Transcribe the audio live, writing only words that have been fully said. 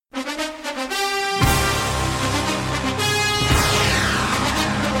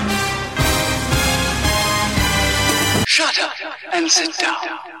Shut up and sit down.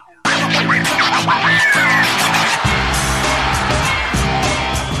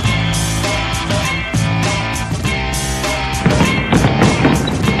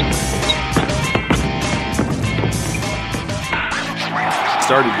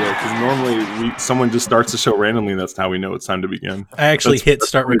 Started yet because normally someone just starts the show randomly and that's how we know it's time to begin. I actually hit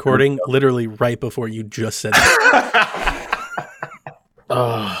start recording literally right before you just said that.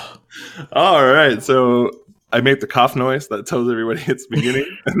 All right, so I make the cough noise that tells everybody it's beginning,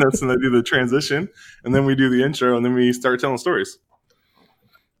 and that's when I do the transition, and then we do the intro, and then we start telling stories.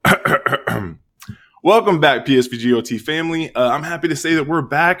 Welcome back, PSVG OT family. I'm happy to say that we're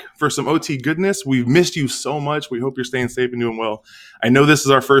back for some OT goodness. We've missed you so much. We hope you're staying safe and doing well. I know this is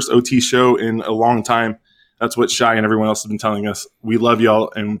our first OT show in a long time. That's what Shai and everyone else has been telling us. We love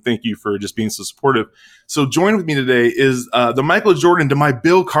y'all, and thank you for just being so supportive. So join with me today is the Michael Jordan to my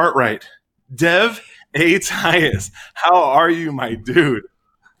Bill Cartwright, Dev A. Tyus. How are you, my dude?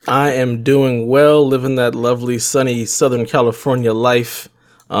 I am doing well, living that lovely, sunny Southern California life.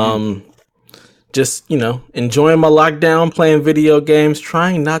 Just, enjoying my lockdown, playing video games,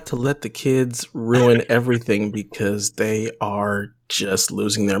 trying not to let the kids ruin everything because they are just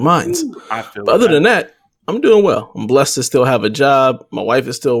losing their minds. But other than that, I'm doing well. I'm blessed to still have a job. My wife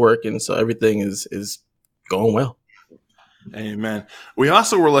is still working, so everything is going well. Amen. We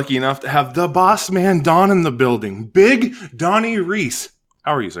also were lucky enough to have the boss man Don in the building. Big Donnie Reese.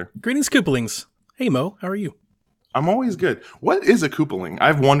 How are you, sir? Greetings, Koopalings. Hey, Mo. How are you? I'm always good. What is a Koopaling?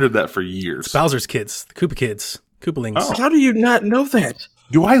 I've wondered that for years. It's Bowser's kids, the Koopa kids, Koopalings. Oh. How do you not know that?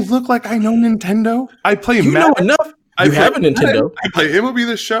 Do I look like I know Nintendo? I play You know enough. You have a Nintendo. I play MLB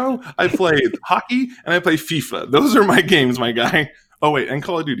The Show. I play hockey, and I play FIFA. Those are my games, my guy. Oh, wait, and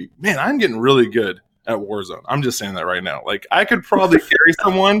Call of Duty. Man, I'm getting really good at Warzone. I'm just saying that right now. Like, I could probably carry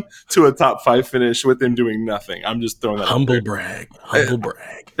someone to a top 5 finish with them doing nothing. I'm just throwing that Humble out there. brag. Humble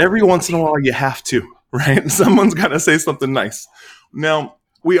brag. Every once in a while, you have to, right? Someone's got to say something nice. Now,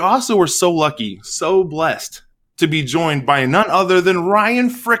 we also were so lucky, so blessed to be joined by none other than Ryan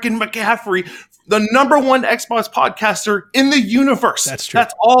frickin' McCaffrey, the #1 Xbox podcaster in the universe. That's true.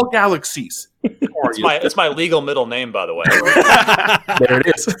 That's all galaxies. It's my legal middle name, by the way. There it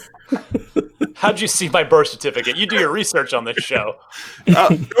is. How'd you see my birth certificate? You do your research on this show.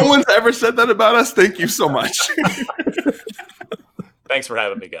 No one's ever said that about us. Thank you so much. Thanks for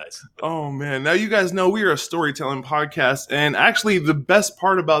having me, guys. Oh, man. Now you guys know we are a storytelling podcast. And actually, the best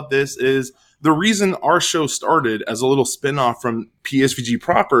part about this is the reason our show started as a little spinoff from PSVG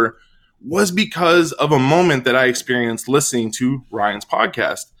proper was because of a moment that I experienced listening to Ryan's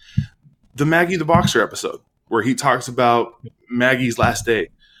podcast, the Maggie the Boxer episode, where he talks about Maggie's last day.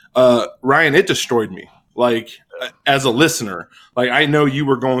 Ryan, it destroyed me. Like, as a listener, like, I know you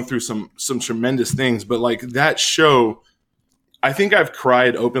were going through some tremendous things, but like that show, I think I've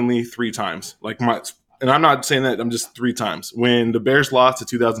cried openly 3 times. And I'm not saying that, I'm just 3 times. When the Bears lost the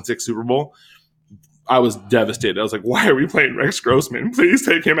 2006 Super Bowl, I was devastated. I was like, why are we playing Rex Grossman? Please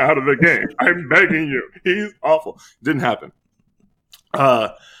take him out of the game. I'm begging you. He's awful. Didn't happen.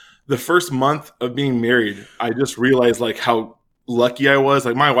 The first month of being married, I just realized like how lucky I was.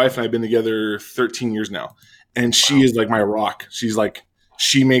 Like, my wife and I have been together 13 years now, and she is like my rock. She's like,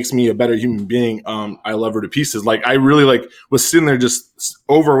 she makes me a better human being. I love her to pieces. Like, I really like was sitting there just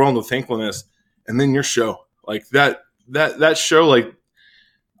overwhelmed with thankfulness. And then your show, like that show, like,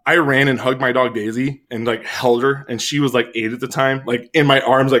 I ran and hugged my dog Daisy and like held her, and she was like 8 at the time, like in my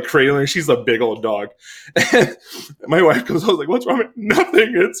arms, like cradling her. She's a big old dog. And my wife goes, I was like, what's wrong?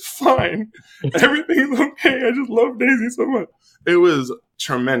 Nothing. It's fine. Everything's okay. I just love Daisy so much. It was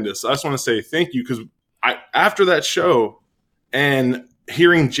tremendous. I just want to say thank you, because after that show and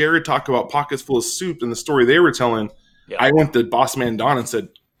hearing Jared talk about Pockets Full of Soup and the story they were telling, I went to Boss Man Don and said,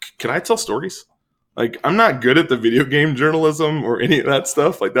 can I tell stories? Like, I'm not good at the video game journalism or any of that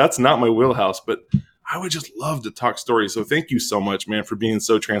stuff. Like, that's not my wheelhouse, but I would just love to talk stories. So thank you so much, man, for being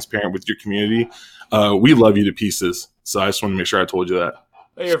so transparent with your community. We love you to pieces. So I just want to make sure I told you that.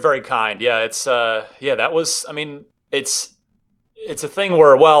 You're very kind. Yeah, it's that was, I mean, it's a thing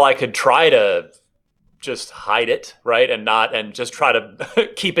where, well, I could try to just hide it, right? And just try to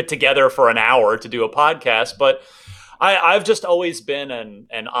keep it together for an hour to do a podcast. But I've just always been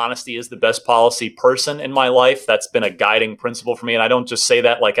an honesty is the best policy person in my life. That's been a guiding principle for me. And I don't just say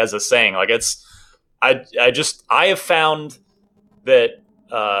that like as a saying, like I have found that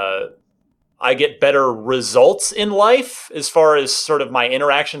I get better results in life as far as sort of my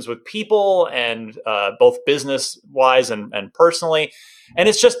interactions with people and both business wise and personally. And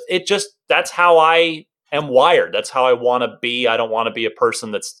it just, that's how I am wired. That's how I want to be. I don't want to be a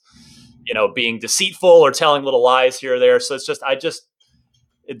person that's being deceitful or telling little lies here or there. So it's just,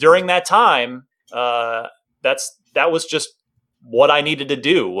 during that time, that was just what I needed to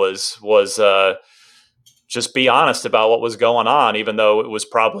do was just be honest about what was going on, even though it was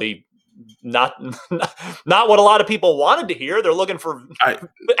probably not what a lot of people wanted to hear. They're looking for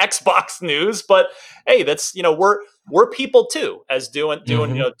Xbox news, but hey, that's, we're people too, as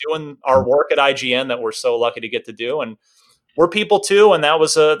doing our work at IGN that we're so lucky to get to do. And we're people too. And that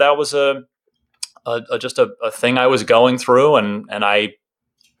was just a thing I was going through. And I,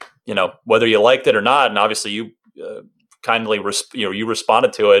 whether you liked it or not, and obviously you kindly, you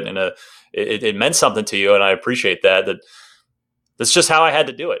responded to it, and it meant something to you. And I appreciate that. That's just how I had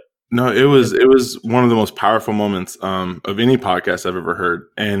to do it. No, it was one of the most powerful moments of any podcast I've ever heard.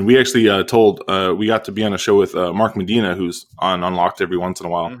 And we actually we got to be on a show with Mark Medina, who's on Unlocked every once in a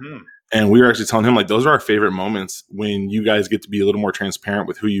while. Mm-hmm. And we were actually telling him, like, those are our favorite moments, when you guys get to be a little more transparent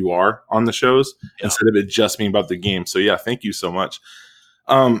with who you are on the shows instead of it just being about the game. So yeah, thank you so much.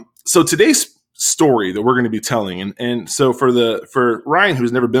 So today's story that we're going to be telling, and so for Ryan,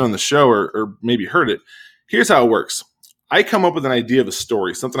 who's never been on the show or maybe heard it, here's how it works. I come up with an idea of a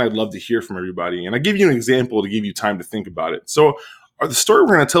story, something I'd love to hear from everybody, and I give you an example to give you time to think about it. So the story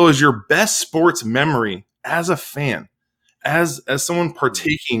we're going to tell is your best sports memory as a fan, as someone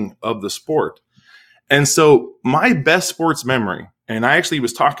partaking of the sport. And so my best sports memory, and I actually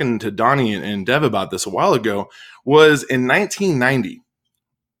was talking to Donnie and Dev about this a while ago, was in 1990,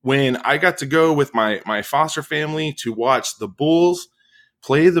 when I got to go with my foster family to watch the Bulls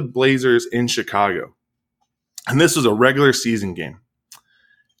play the Blazers in Chicago. And this was a regular season game.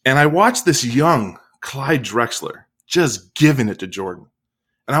 And I watched this young Clyde Drexler just giving it to Jordan.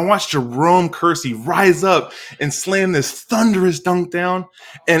 And I watched Jerome Kersey rise up and slam this thunderous dunk down,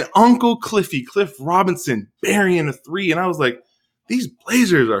 and Uncle Cliff Robinson burying a three. And I was like, these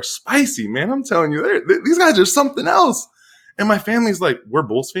Blazers are spicy, man. I'm telling you, these guys are something else. And my family's like, we're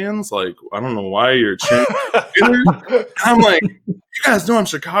Bulls fans? Like, I don't know why you're cheering. And I'm like, you guys know I'm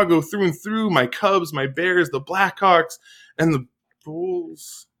Chicago through and through. My Cubs, my Bears, the Blackhawks, and the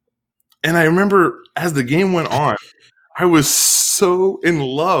Bulls. And I remember as the game went on, I was so in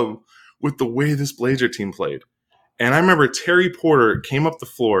love with the way this Blazer team played. And I remember Terry Porter came up the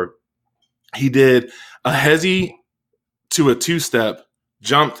floor. He did a hezzy to a two-step,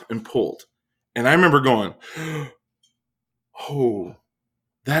 jumped and pulled. And I remember going, oh,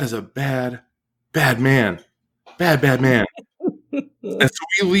 that is a bad man. Bad man. And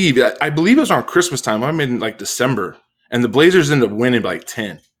so we leave. I believe it was around Christmas time. I'm in like December. And the Blazers ended up winning by like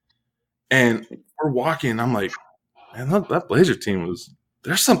 10. And we're walking. I'm like, man, that Blazer team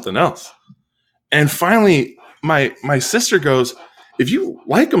there's something else. And finally, my sister goes, if you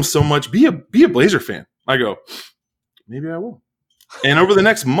like them so much, be a Blazer fan. I go, maybe I will. And over the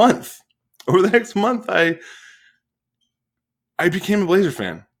next month, I became a Blazer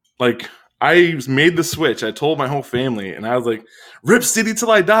fan. Like, I made the switch. I told my whole family, and I was like, Rip City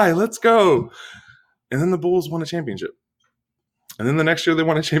till I die. Let's go. And then the Bulls won a championship. And then the next year they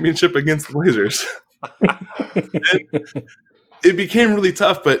won a championship against the Blazers. It became really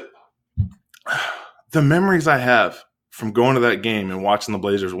tough, but the memories I have from going to that game and watching the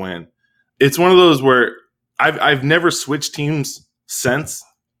Blazers win, it's one of those where I've never switched teams since,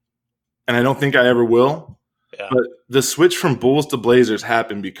 and I don't think I ever will. Yeah. But the switch from Bulls to Blazers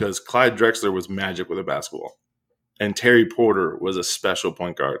happened because Clyde Drexler was magic with a basketball, and Terry Porter was a special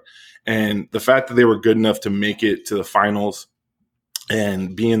point guard. And the fact that they were good enough to make it to the finals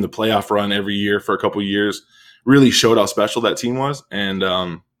and be in the playoff run every year for a couple of years really showed how special that team was. And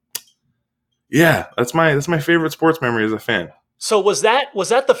that's my favorite sports memory as a fan. So was that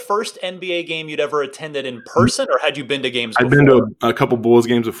the first NBA game you'd ever attended in person, or had you been to games before? I've been to a couple Bulls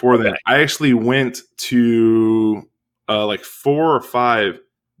games before that. I actually went to like 4 or 5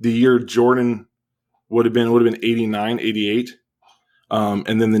 the year Jordan would have been 89, 88.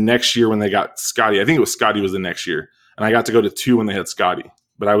 And then the next year when they got Scotty, I think it was Scotty was the next year. And I got to go to 2 when they had Scotty,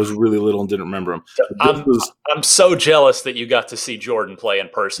 but I was really little and didn't remember him. I'm so jealous that you got to see Jordan play in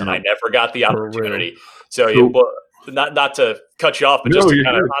person. I never got the opportunity. Not to cut you off, but just to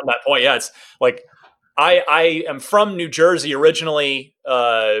kind of on that point, yeah, it's like I am from New Jersey originally.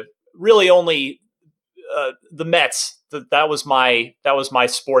 Really, only the Mets. That was my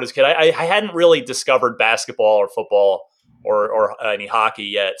sport as a kid. I hadn't really discovered basketball or football or any hockey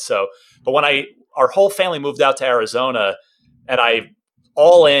yet. So, but when our whole family moved out to Arizona, and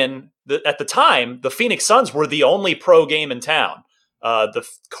at the time, the Phoenix Suns were the only pro game in town. The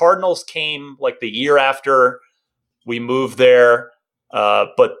Cardinals came like the year after we moved there,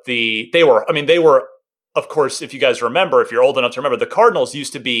 but they were, of course, if you guys remember, if you're old enough to remember, the Cardinals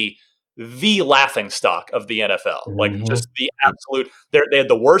used to be the laughing stock of the NFL. Like just the absolute. They had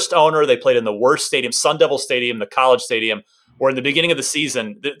the worst owner. They played in the worst stadium, Sun Devil Stadium, the college stadium. Where in the beginning of the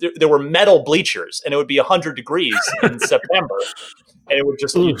season, there were metal bleachers, and it would be 100 degrees in September, and it would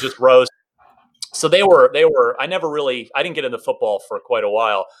just roast. So they were. I didn't get into football for quite a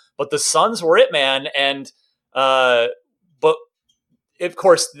while, but the Suns were it, man. And but of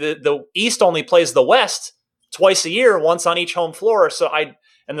course, the East only plays the West twice a year, once on each home floor.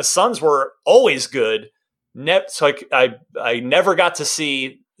 And the Suns were always good. So I never got to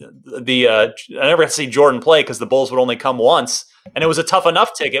see. I never got to see Jordan play because the Bulls would only come once, and it was a tough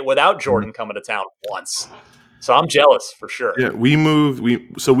enough ticket without Jordan coming to town once. So I'm jealous for sure. Yeah, we moved. We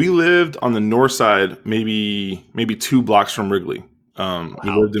lived on the north side, maybe 2 blocks from Wrigley. Wow.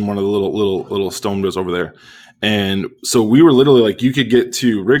 We lived in one of the little stone doors over there, and so we were literally like you could get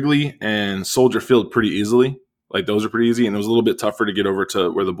to Wrigley and Soldier Field pretty easily. Like those are pretty easy, and it was a little bit tougher to get over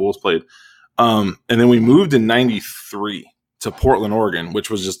to where the Bulls played. And then we moved in '93. To Portland, Oregon,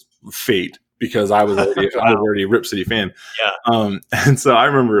 which was just fate because I was already a Rip City fan. Yeah. And so I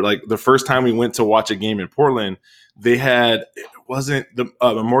remember like the first time we went to watch a game in Portland, it wasn't the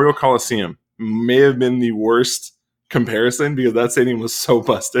Memorial Coliseum may have been the worst comparison because that stadium was so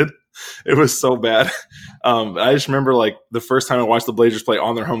busted. It was so bad. I just remember like the first time I watched the Blazers play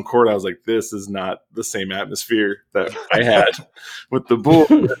on their home court, I was like, this is not the same atmosphere that I had with the Bulls.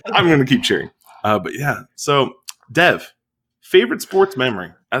 I'm going to keep cheering. But yeah, so Dev, favorite sports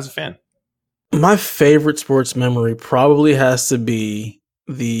memory as a fan? My favorite sports memory probably has to be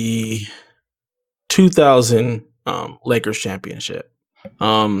the 2000 Lakers championship.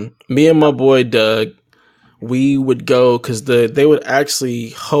 Me and my boy Doug, we would go because they would actually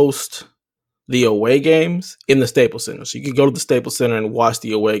host the away games in the Staples Center. So you could go to the Staples Center and watch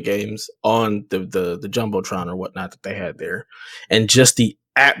the away games on the Jumbotron or whatnot that they had there. And just the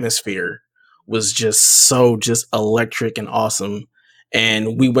atmosphere was just electric and awesome.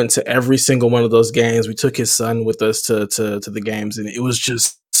 And we went to every single one of those games. We took his son with us to the games, and it was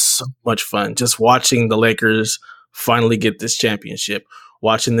just so much fun. Just watching the Lakers finally get this championship,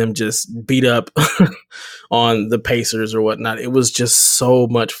 watching them just beat up on the Pacers or whatnot. It was just so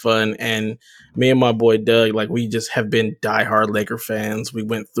much fun. And me and my boy Doug, like we just have been diehard Laker fans. We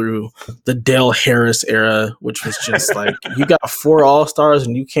went through the Del Harris era, which was just like you got 4 All-Stars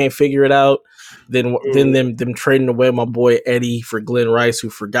and you can't figure it out. Then them trading away my boy Eddie for Glenn Rice, who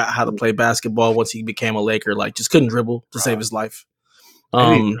forgot how to play basketball once he became a Laker, like just couldn't dribble to save his life.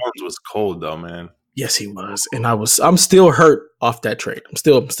 Eddie Jones was cold though, man. Yes, he was, and I'm still hurt off that trade. I'm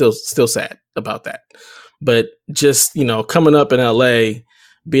still sad about that. But just coming up in LA,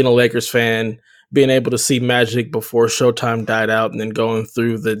 being a Lakers fan, being able to see Magic before Showtime died out, and then going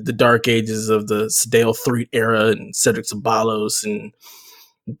through the dark ages of the Sedale Threatt era and Cedric Ceballos and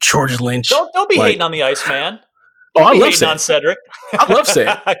George Lynch. Don't be hating on the Iceman. Oh, I love on Cedric. I love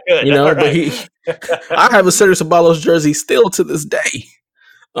Cedric. Good. But I have a Cedric Ceballos jersey still to this day.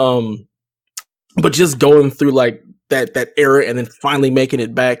 But just going through like that era and then finally making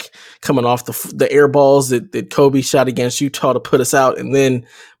it back, coming off the air balls that Kobe shot against Utah to put us out, and then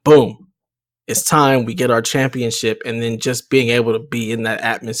boom, it's time we get our championship, and then just being able to be in that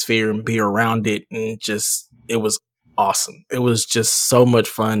atmosphere and be around it, and just it was awesome. It was just so much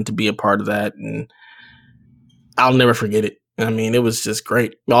fun to be a part of that, and I'll never forget it. I mean, it was just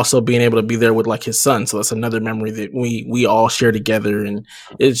great. Also being able to be there with like his son. So that's another memory that we all share together. And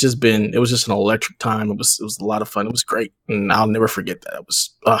it was just an electric time. It was a lot of fun. It was great. And I'll never forget that. It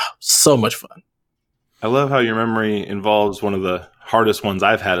was so much fun. I love how your memory involves one of the hardest ones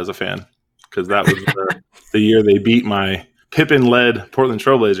I've had as a fan. Because that was the year they beat my Pippen-led Portland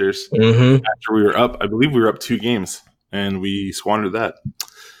Trailblazers. Mm-hmm. After we were up, I believe we were up 2 games. And we squandered that.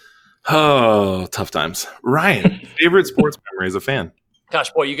 Oh, tough times. Ryan, favorite sports memory as a fan?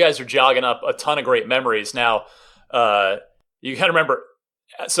 Gosh, boy, you guys are jogging up a ton of great memories. Now, you got to remember,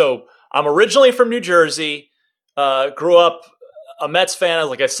 so I'm originally from New Jersey, grew up a Mets fan,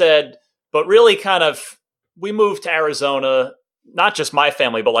 like I said, but really we moved to Arizona, not just my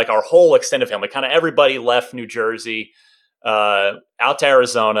family, but like our whole extended family. Kind of everybody left New Jersey, out to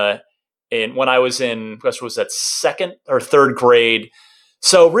Arizona. And when I was in, was that 2nd or 3rd grade.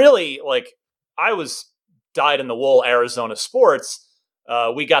 So really, like, I was dyed-in-the-wool Arizona sports.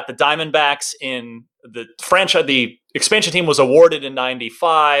 We got the Diamondbacks in the franchise. The expansion team was awarded in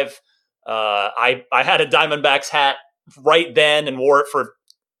 '95. I had a Diamondbacks hat right then and wore it for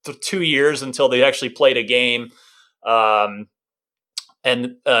 2 years until they actually played a game. And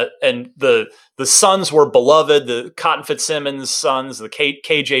the Suns were beloved. The Cotton Fitzsimmons Suns, the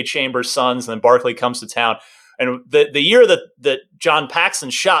KJ Chambers Suns, and then Barkley comes to town. And the year that John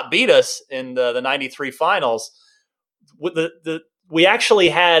Paxson shot beat us in the 93 finals, we actually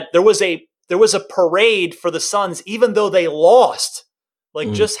had there was a parade for the Suns, even though they lost.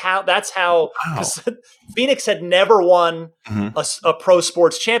 Like just how that's how Phoenix had never won a pro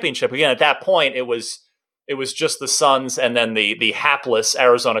sports championship. Again, at that point, it was just the Suns and then the hapless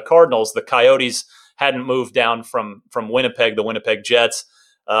Arizona Cardinals. The Coyotes hadn't moved down from Winnipeg, the Winnipeg Jets,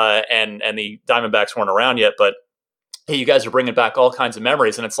 and the Diamondbacks weren't around yet. But hey, you guys are bringing back all kinds of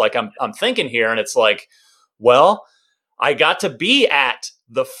memories, and it's like I'm thinking here, and it's like, well, I got to be at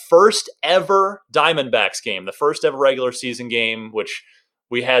the first ever Diamondbacks game, the first ever regular season game, which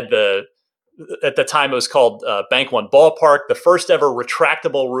we had at the time it was called Bank One Ballpark, the first ever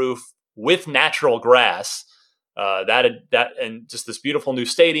retractable roof with natural grass. And just this beautiful new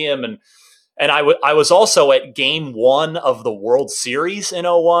stadium, and I was also at Game 1 of the World Series in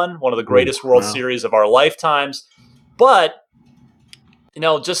 01, one of the greatest World Series of our lifetimes. But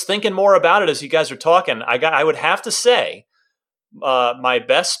just thinking more about it as you guys are talking, I would have to say my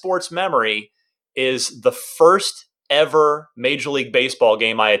best sports memory is the first ever Major League Baseball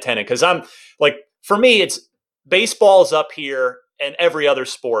game I attended. Because I'm like, for me, it's baseball's up here, and every other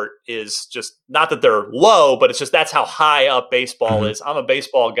sport is just not that they're low, but it's just that's how high up baseball is. I'm a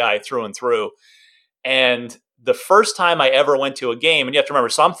baseball guy through and through. And the first time I ever went to a game, and you have to remember,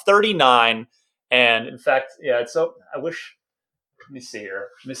 so I'm 39, and in fact, so I wish. Let me see here.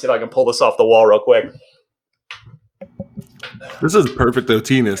 Let me see if I can pull this off the wall real quick. This is perfect though,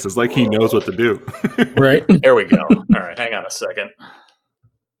 Tinus. It's like he knows what to do. Right. There we go. All right, hang on a second.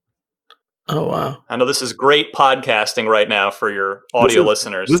 Oh, wow. I know this is great podcasting right now for your audio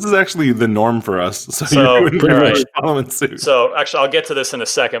listeners. This is actually the norm for us. So you're pretty much following suit. So actually, I'll get to this in a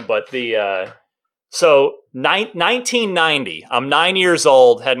second, but 1990, I'm 9 years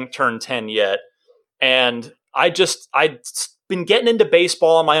old, hadn't turned 10 yet. And I'd been getting into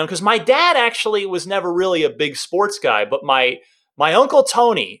baseball on my own because my dad actually was never really a big sports guy, but my Uncle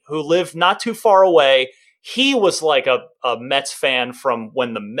Tony, who lived not too far away, he was like a Mets fan from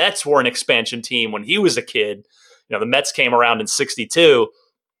when the Mets were an expansion team when he was a kid. The Mets came around in '62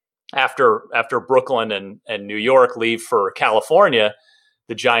 after Brooklyn and New York leave for California,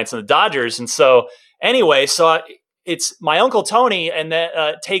 the Giants and the Dodgers. And so anyway, it's my Uncle Tony, and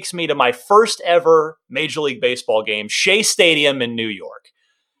that takes me to my first ever Major League Baseball game, Shea Stadium in New York.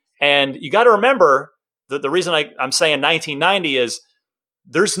 And you got to remember that the reason I'm saying 1990 is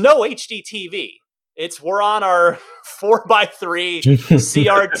there's no HD TV. We're on our 4x3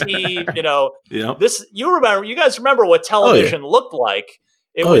 CRT. Yep. This you guys remember what television looked like?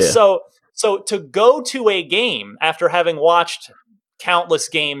 It was so to go to a game after having watched countless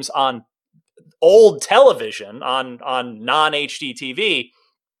games on old television on non-HD TV,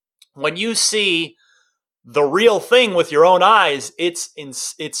 when you see the real thing with your own eyes, it's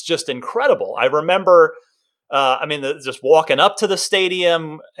just incredible. I remember, just walking up to the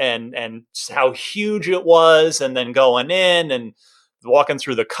stadium and just how huge it was, and then going in and walking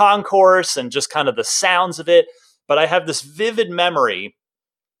through the concourse and just kind of the sounds of it. But I have this vivid memory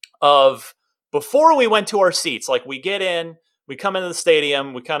of before we went to our seats, like we get in, we come into the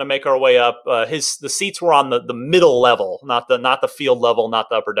stadium, we kind of make our way up. The seats were on the middle level, not the field level, not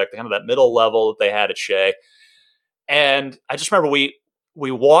the upper deck, kind of that middle level that they had at Shea. And I just remember we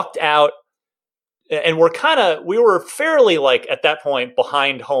walked out, and we were fairly, like, at that point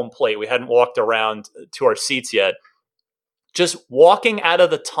behind home plate. We hadn't walked around to our seats yet. Just walking out of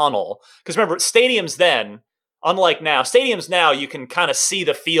the tunnel, because remember, stadiums then, unlike now, you can kind of see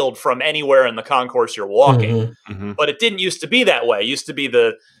the field from anywhere in the concourse you're walking. But it didn't used to be that way. It used to be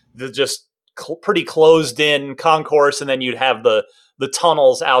the just pretty closed in concourse, and then you'd have the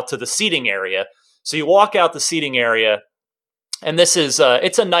tunnels out to the seating area. So you walk out the seating area, and this is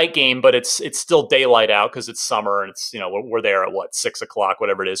it's a night game, but it's still daylight out because it's summer, and it's we're there at 6 o'clock,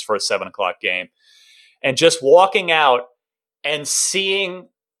 whatever it is, for a 7 o'clock game, and just walking out and seeing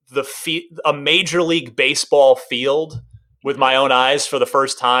a Major League Baseball field with my own eyes for the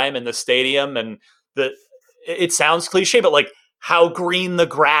first time in the stadium. And it sounds cliche, but like how green the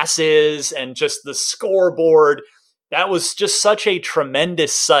grass is and just the scoreboard, that was just such a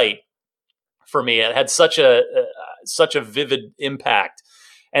tremendous sight for me. It had such a vivid impact.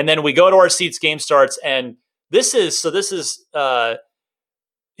 And then we go to our seats, game starts, and this is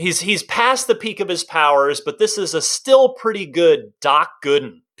he's past the peak of his powers, but this is a still pretty good Doc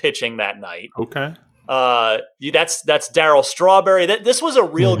Gooden pitching that night. Okay. That's Darryl Strawberry. This was a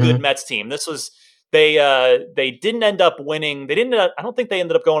real good Mets team. This was they didn't end up winning. I don't think they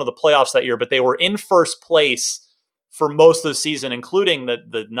ended up going to the playoffs that year, but they were in first place for most of the season, including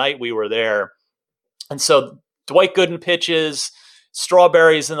the night we were there. And so Dwight Gooden pitches,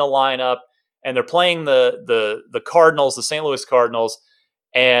 Strawberry's in the lineup, and they're playing the Cardinals, the St. Louis Cardinals.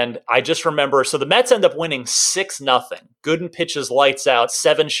 And I just remember, so the Mets end up winning 6-0. Gooden pitches lights out,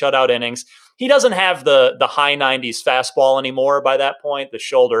 7 shutout innings. He doesn't have the high 90s fastball anymore by that point. The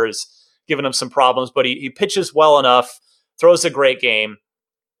shoulder is giving him some problems, but he pitches well enough, throws a great game.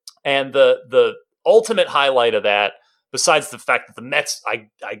 And the ultimate highlight of that, besides the fact that the Mets,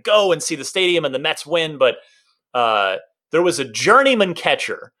 I go and see the stadium and the Mets win, but there was a journeyman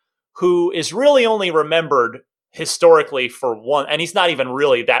catcher who is really only remembered historically for one, and he's not even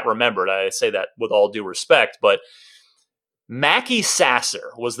really that remembered. I say that with all due respect, but Mackey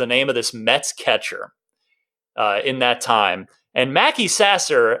Sasser was the name of this Mets catcher in that time. And Mackey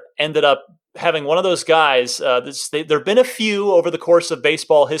Sasser ended up having one of those guys, there have been a few over the course of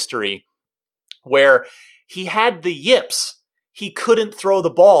baseball history where he had the yips. He couldn't throw the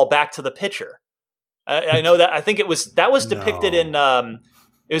ball back to the pitcher. I know that. I think that was depicted in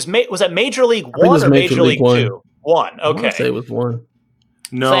was that Major League One or Major League Two? One. Okay. I say it was 1.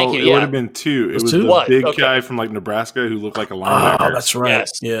 No, it would have been 2. It was the big guy from like Nebraska who looked like a linebacker. Oh, that's right.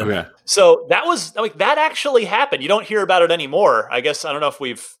 Yes. Yeah. Okay. So that was like that actually happened. You don't hear about it anymore. I guess I don't know if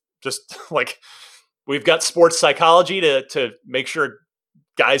we've just we've got sports psychology to make sure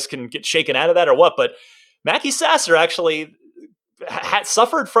guys can get shaken out of that or what. But Mackey Sasser actually had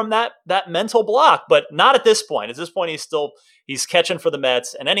suffered from that mental block, but not at this point. At this point, he's catching for the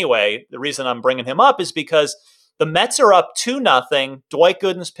Mets. And anyway, the reason I'm bringing him up is because the Mets are up 2-0. Dwight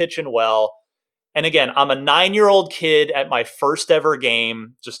Gooden's pitching well. And again, I'm a 9-year-old kid at my first ever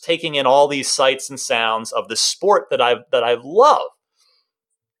game, just taking in all these sights and sounds of the sport that I love.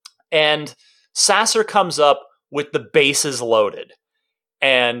 And Sasser comes up with the bases loaded,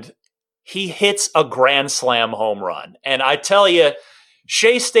 and he hits a grand slam home run. And I tell you,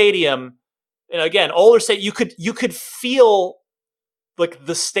 Shea Stadium, and again, older state, you could feel like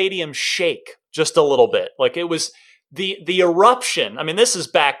the stadium shake just a little bit. Like it was the eruption. I mean, this is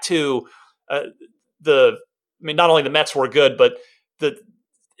back to not only the Mets were good, but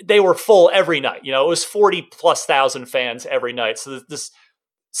they were full every night. You know, it was 40,000+ fans every night. So this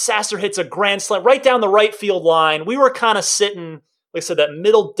Sasser hits a grand slam right down the right field line. We were kind of sitting, like I said, that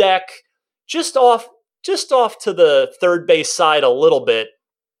middle deck, just off to the third base side a little bit,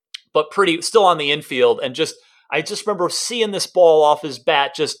 but still on the infield. And I just remember seeing this ball off his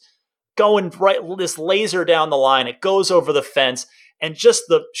bat, just going right, this laser down the line. It goes over the fence, and just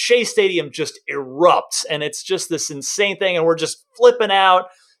the Shea Stadium just erupts, and it's just this insane thing. And we're just flipping out,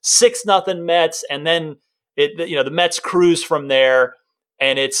 6-0 Mets, and then the Mets cruise from there.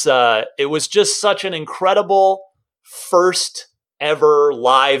 And it was just such an incredible first ever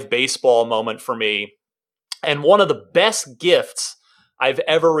live baseball moment for me, and one of the best gifts I've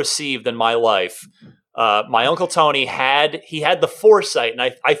ever received in my life. My Uncle Tony had the foresight,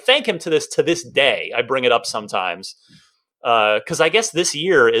 and I thank him to this day. I bring it up sometimes because I guess this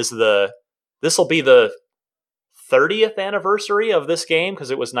year this will be the 30th anniversary of this game,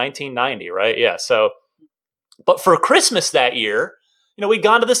 because it was 1990, right? Yeah. So, but for Christmas that year, we'd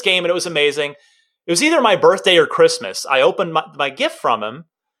gone to this game and it was amazing. It was either my birthday or Christmas. I opened my gift from him,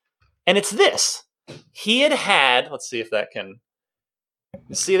 and it's this. He had let's see if that can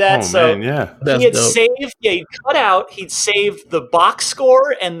see that. Oh, so man, yeah. he had saved, he'd saved the box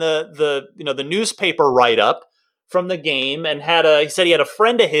score and the newspaper write-up from the game, and he said he had a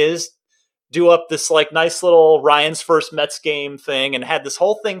friend of his do up this like nice little Ryan's first Mets game thing, and had this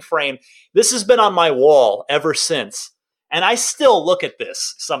whole thing framed. This has been on my wall ever since. And I still look at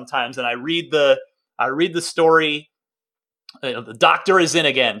this sometimes, and I read the story. The doctor is in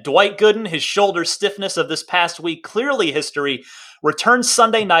again. Dwight Gooden, his shoulder stiffness of this past week, clearly history, returned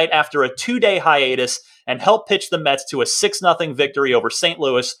Sunday night after a 2-day hiatus and helped pitch the Mets to a 6-0 victory over St.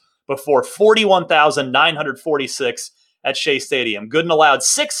 Louis before 41,946 at Shea Stadium. Gooden allowed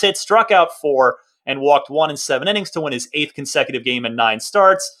 6 hits, struck out 4, and walked 1 in 7 innings to win his 8th consecutive game in 9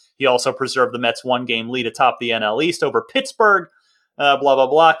 starts. He also preserved the Mets' 1-game lead atop the NL East over Pittsburgh. Blah, blah,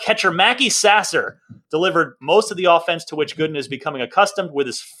 blah. Catcher Mackey Sasser delivered most of the offense to which Gooden is becoming accustomed with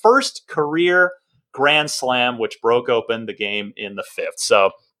his first career grand slam, which broke open the game in the 5th. So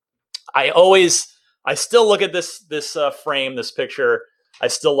I still look at this frame, this picture. I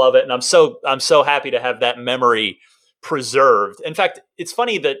still love it, and I'm so happy to have that memory preserved. In fact, it's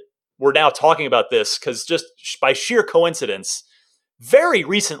funny that we're now talking about this, because just by sheer coincidence, very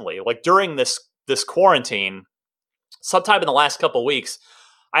recently, like during this quarantine, sometime in the last couple of weeks,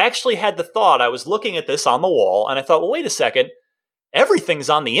 I actually had the thought, I was looking at this on the wall, and I thought, well, wait a second, everything's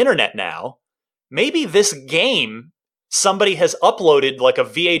on the internet now. Maybe this game, somebody has uploaded like a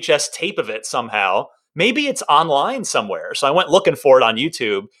VHS tape of it somehow. maybe it's online somewhere. So I went looking for it on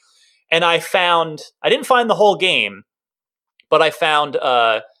YouTube, and I didn't find the whole game, but I found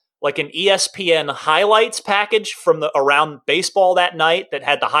like an ESPN highlights package from around baseball that night that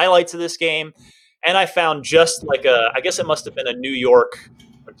had the highlights of this game. And I found just like I guess it must have been a New York,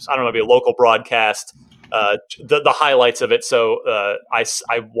 I don't know, maybe a local broadcast, the highlights of it. So I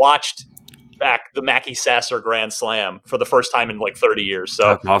watched back the Mackey Sasser Grand Slam for the first time in like 30 years.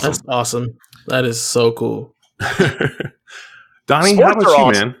 So That's awesome. That is so cool. Donnie, how about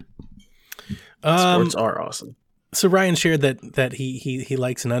you, man? Sports are awesome. So Ryan shared that he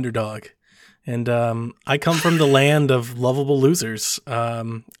likes an underdog, and I come from the land of lovable losers.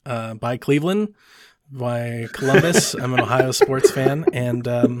 By Cleveland, by Columbus. I'm an Ohio sports fan, and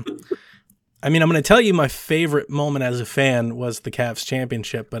I mean, I'm going to tell you my favorite moment as a fan was the Cavs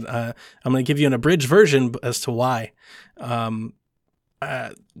championship, but I'm going to give you an abridged version as to why.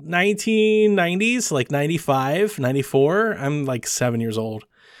 1990s, like 95, 94. I'm like 7 years old.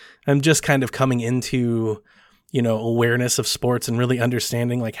 I'm just kind of coming into, awareness of sports and really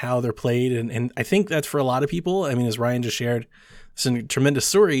understanding like how they're played. And I think that's for a lot of people. I mean, as Ryan just shared, it's a tremendous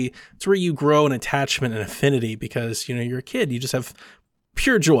story. It's where you grow an attachment and affinity because, you're a kid. You just have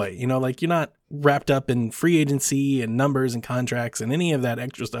pure joy, like you're not wrapped up in free agency and numbers and contracts and any of that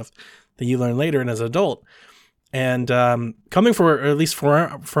extra stuff that you learn later and as an adult. And coming from, or at least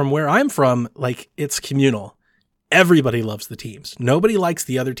from where I'm from, like it's communal. Everybody loves the teams. Nobody likes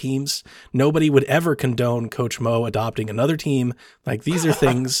the other teams. Nobody would ever condone Coach Mo adopting another team. Like these are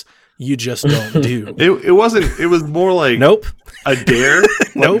things you just don't do. It was more like nope. A dare.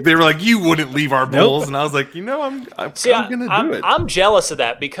 Nope. They were like, you wouldn't leave our Bulls. Nope. And I was like, I'm going to do it. I'm jealous of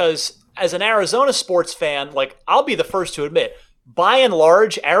that because as an Arizona sports fan, like I'll be the first to admit, by and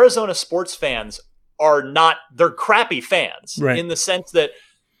large, Arizona sports fans they're crappy fans right. in the sense that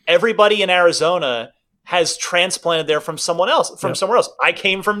everybody in Arizona has transplanted there from somewhere else. I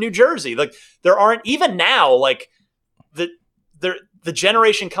came from New Jersey. Like there aren't even now, like the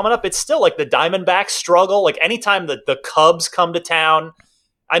generation coming up, it's still like the Diamondbacks struggle. Like anytime the Cubs come to town,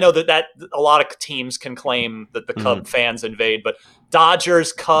 I know that a lot of teams can claim that the Cub fans invade, but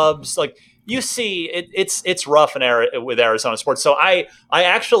Dodgers, Cubs, like you see it's rough with Arizona sports. So I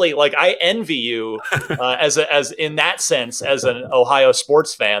actually like, I envy you as in that sense, as an Ohio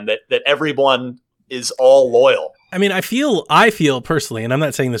sports fan that everyone is all loyal. I mean, I feel personally, and I'm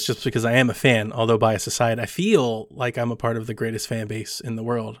not saying this just because I am a fan, although biased aside, I feel like I'm a part of the greatest fan base in the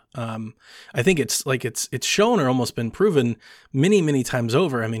world. I think it's shown or almost been proven many, many times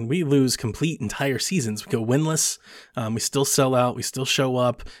over. I mean, we lose complete entire seasons. We go winless. We still sell out. We still show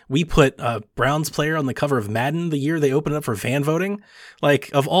up. We put a Browns player on the cover of Madden the year they opened up for fan voting. Like,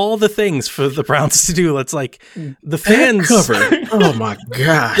 of all the things for the Browns to do, it's like the fans cover. Oh my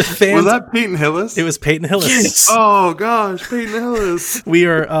god! Was that Peyton Hillis? It was Peyton Hillis. Yes. Oh gosh, Peyton Hillis. We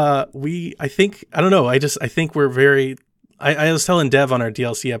are. I think we're very. I was telling Dev on our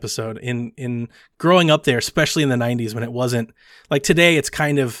DLC episode in growing up there, especially in the 90s when it wasn't like today. It's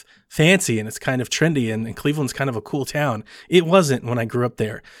kind of fancy and it's kind of trendy, and Cleveland's kind of a cool town. It wasn't when I grew up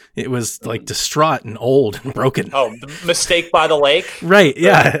there. It was like distraught and old and broken. Oh, the Mistake by the Lake. Right.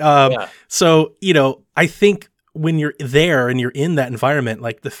 Yeah. So, I think when you're there and you're in that environment,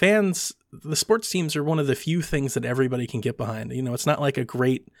 like the fans, the sports teams are one of the few things that everybody can get behind. It's not like a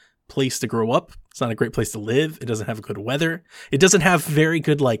great place to grow up. It's not a great place to live. It doesn't have good weather. It doesn't have very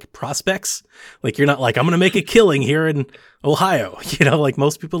good like prospects. Like you're not like, I'm going to make a killing here in Ohio, like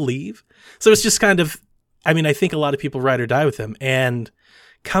most people leave. So it's just kind of, I mean, I think a lot of people ride or die with them. And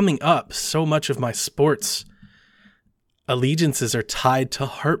coming up, so much of my sports allegiances are tied to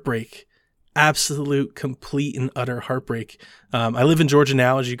heartbreak. Absolute, complete, and utter heartbreak. I live in Georgia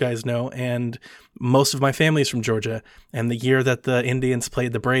now, as you guys know, and most of my family is from Georgia. And the year that the Indians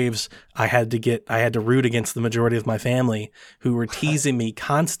played the Braves, I had to root against the majority of my family, who were teasing me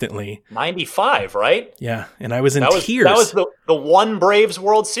constantly. 95, right? Yeah, and I was in tears. That was the one Braves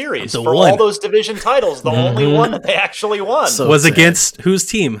World Series all those division titles. The only one that they actually won was against whose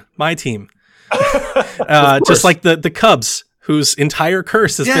team? My team. Just like the Cubs, whose entire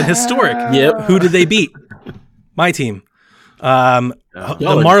curse has been historic. Yep. Who did they beat? My team. The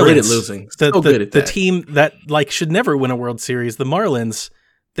Marlins. Losing. The team that like should never win a World Series. The Marlins.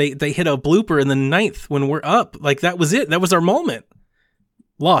 They hit a blooper in the 9th when we're up. Like that was it. That was our moment.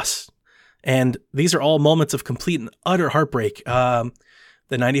 Lost. And these are all moments of complete and utter heartbreak.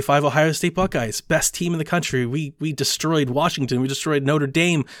 The 95 Ohio State Buckeyes, best team in the country. We destroyed Washington. We destroyed Notre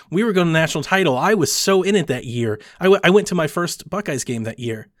Dame. We were going to national title. I was so in it that year. I went to my first Buckeyes game that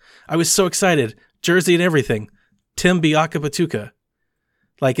year. I was so excited. Jersey and everything. Tim Biaka Patuka.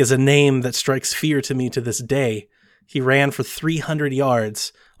 like is a name that strikes fear to me to this day. He ran for 300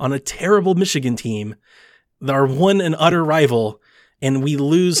 yards on a terrible Michigan team, our one and utter rival, and we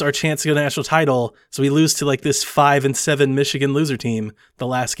lose our chance to go to the national title. So we lose to like this 5-7 Michigan loser team the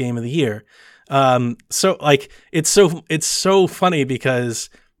last game of the year. So like it's so funny because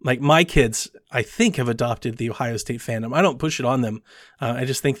like my kids, I think, have adopted the Ohio State fandom. I don't push it on them. I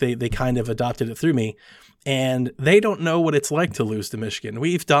just think they kind of adopted it through me. And they don't know what it's like to lose to Michigan.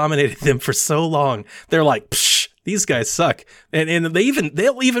 We've dominated them for so long. They're like, psh, these guys suck. And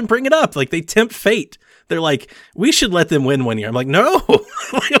they'll even bring it up. Like they tempt fate. They're like, we should let them win one year. I'm like, no.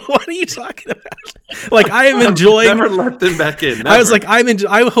 What are you talking about? Like I am enjoying. Never let them back in. Never. I was like,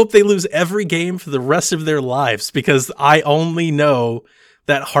 I hope they lose every game for the rest of their lives because I only know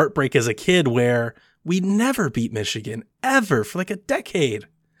that heartbreak as a kid where we never beat Michigan ever for like a decade.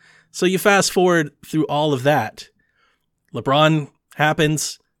 So you fast forward through all of that. LeBron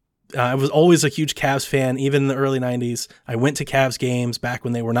happens. I was always a huge Cavs fan, even in the early 90s. I went to Cavs games back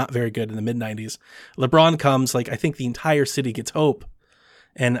when they were not very good in the mid 90s. LeBron comes, like I think the entire city gets hope.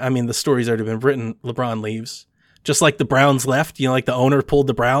 And I mean, the story's already been written. LeBron leaves. Just like the Browns left, like the owner pulled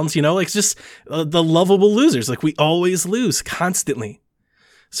the Browns, like it's just the lovable losers. Like we always lose constantly.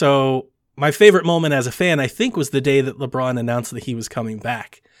 So my favorite moment as a fan, I think, was the day that LeBron announced that he was coming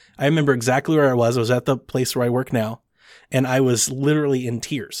back. I remember exactly where I was. I was at the place where I work now, and I was literally in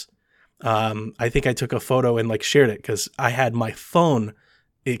tears. I think I took a photo and like shared it because I had my phone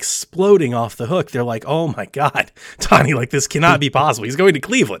exploding off the hook. They're like, oh my God, Tony, like this cannot be possible. He's going to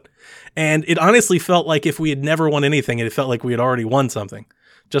Cleveland. And it honestly felt like if we had never won anything, it felt like we had already won something.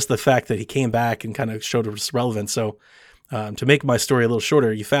 Just the fact that he came back and kind of showed his relevance. So to make my story a little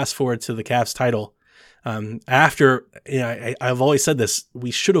shorter, you fast forward to the Cavs title. After, I've always said this, we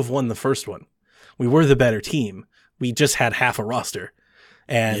should have won the first one. We were the better team. We just had half a roster.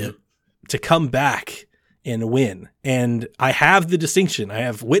 And to come back and win. And I have the distinction. I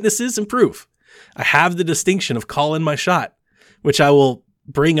have witnesses and proof. I have the distinction of calling my shot, which I will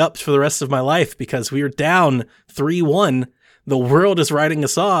bring up for the rest of my life because we were down 3-1. The world is writing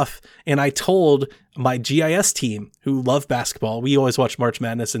us off. And I told my GIS team who love basketball, we always watch March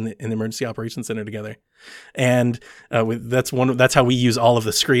Madness in the Emergency Operations Center together. And that's how we use all of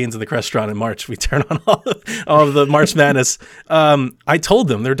the screens in the restaurant in March. We turn on all of the March Madness. I told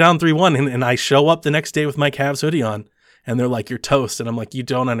them they're down 3-1 and I show up the next day with my Cavs hoodie on and they're like, you're toast. And I'm like, you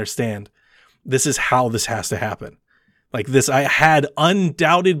don't understand. This is how this has to happen. Like this, I had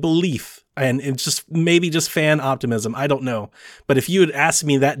undoubted belief. And it's just maybe just fan optimism. I don't know. But if you had asked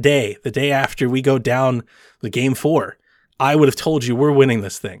me that day, the day after we go down the game 4, I would have told you we're winning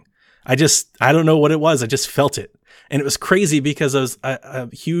this thing. I don't know what it was. I just felt it. And it was crazy because I was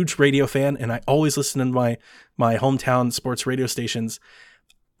a huge radio fan and I always listened to my hometown sports radio stations.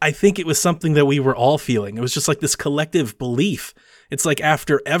 I think it was something that we were all feeling. It was just like this collective belief. It's like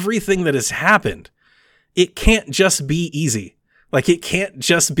after everything that has happened, it can't just be easy. Like it can't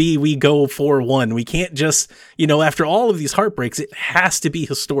just be we go 4-1. We can't just, after all of these heartbreaks, it has to be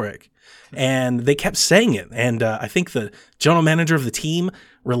historic. And they kept saying it. And I think the general manager of the team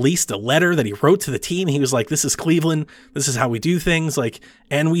released a letter that he wrote to the team. He was like, this is Cleveland. This is how we do things.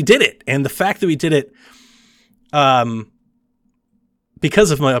 And we did it. And the fact that we did it,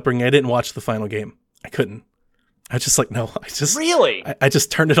 because of my upbringing, I didn't watch the final game. I couldn't. I was just like, no, really? I just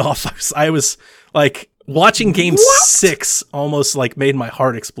turned it off. I was like, watching game 6 almost like made my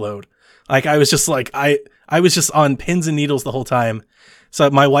heart explode. Like I was just like, I was just on pins and needles the whole time. So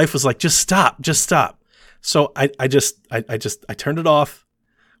my wife was like, just stop. So I turned it off.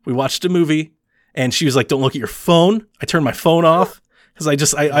 We watched a movie and she was like, don't look at your phone. I turned my phone off because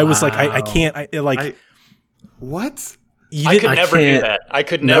I was like, I can't, what? I could never do that. I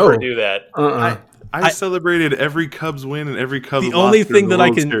could never do that. I celebrated every Cubs win and every Cubs loss. The only thing that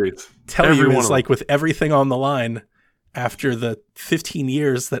I can tell you is like with everything on the line after the 15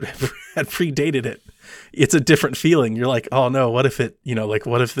 years that had predated it, it's a different feeling. You're like, oh no, what if it,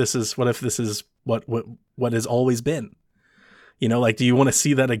 what if this is what has always been? Do you want to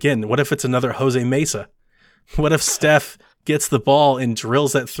see that again? What if it's another Jose Mesa? What if Steph gets the ball and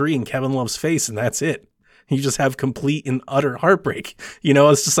drills that 3 in Kevin Love's face and that's it? You just have complete and utter heartbreak.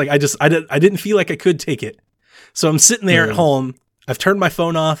 It's just like, I didn't feel like I could take it. So I'm sitting there at home. I've turned my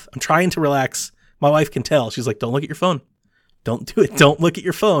phone off. I'm trying to relax. My wife can tell. She's like, don't look at your phone. Don't do it. Don't look at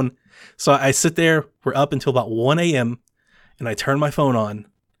your phone. So I sit there. We're up until about 1 a.m. and I turn my phone on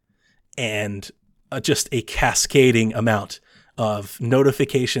and just a cascading amount of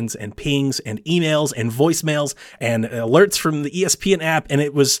notifications and pings and emails and voicemails and alerts from the ESPN app. And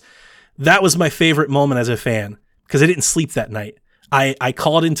that was my favorite moment as a fan because I didn't sleep that night. I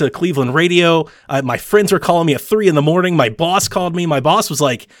called into Cleveland radio. My friends were calling me at 3 a.m. My boss called me. My boss was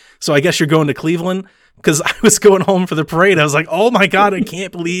like, "So I guess you're going to Cleveland?" Because I was going home for the parade. I was like, "Oh my God, I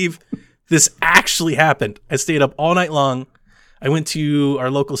can't believe this actually happened." I stayed up all night long. I went to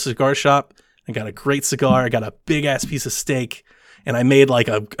our local cigar shop. I got a great cigar. I got a big ass piece of steak. And I made like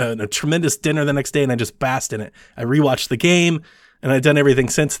a tremendous dinner the next day, and I just basked in it. I rewatched the game, and I've done everything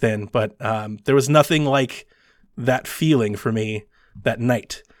since then. But there was nothing like that feeling for me that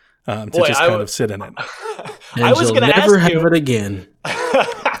night to just kind of sit in it. I was going to never ask have it again.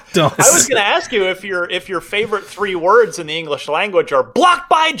 I was going to ask you if your favorite 3 words in the English language are "blocked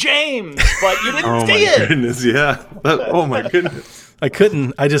by James," but you didn't see it. Goodness, yeah. Oh my goodness. I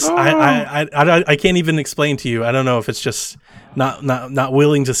couldn't. I just I can't even explain to you. I don't know if it's just not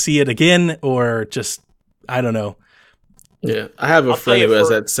willing to see it again, or just I don't know. Yeah, I have a friend who has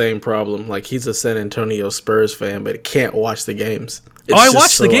that same problem. Like, he's a San Antonio Spurs fan, but can't watch the games. I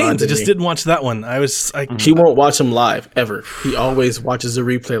watched the games. I just didn't watch that one. He won't watch them live ever. He always watches the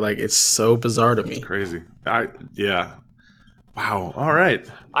replay. Like, it's so bizarre to me. It's crazy. Yeah. Wow. All right.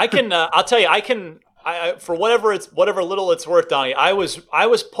 I can. I'll tell you. I for whatever little it's worth, Donnie. I was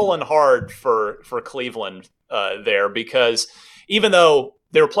pulling hard for Cleveland there, because even though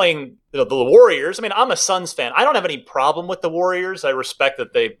they were playing the Warriors, I mean, I'm a Suns fan. I don't have any problem with the Warriors. I respect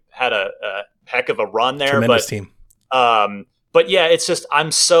that they had a heck of a run there. Tremendous team. But yeah, it's just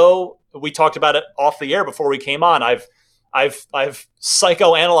we talked about it off the air before we came on. I've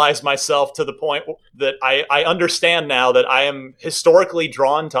psychoanalyzed myself to the point that I understand now that I am historically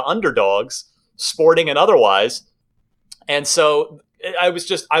drawn to underdogs, sporting and otherwise. And so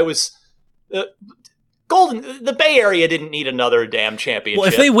the Bay Area didn't need another damn championship. Well,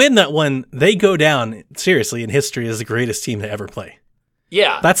 if they win that one, they go down seriously in history as the greatest team to ever play.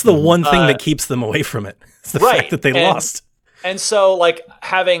 Yeah. That's the one thing that keeps them away from it. It's the fact that they lost. And so, like,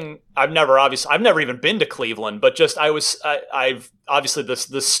 I've never even been to Cleveland, but just I've obviously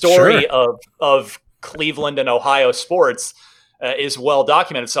the story of Cleveland and Ohio sports is well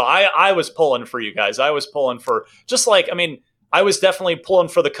documented. So I was pulling for you guys. I was pulling for I was definitely pulling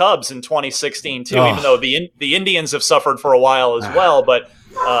for the Cubs in 2016 too, even though the Indians have suffered for a while as well. But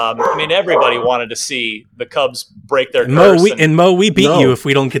everybody wanted to see the Cubs break their curse. We beat you if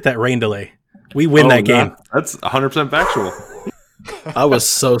we don't get that rain delay. We win that game. That's 100% factual. I was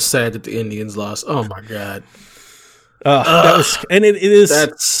so sad that the Indians lost. Oh my God.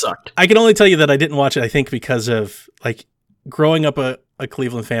 That sucked. I can only tell you that I didn't watch it, I think, because of like growing up a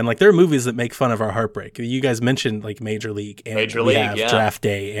Cleveland fan. Like, there are movies that make fun of our heartbreak. You guys mentioned like Major League, and we have Draft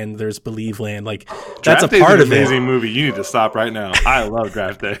Day, and there's Believe Land. Like, that's a part of it. Amazing movie. You need to stop right now. I love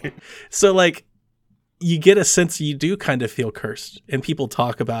Draft Day. So like, you get a sense you do kind of feel cursed, and people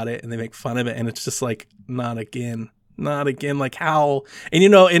talk about it and they make fun of it, and it's just like, not again, like how?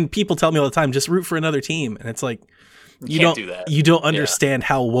 And people tell me all the time, just root for another team, and it's like, you don't do that. You don't understand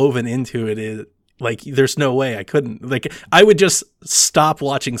how woven into it is. Like, there's no way I couldn't. Like, I would just stop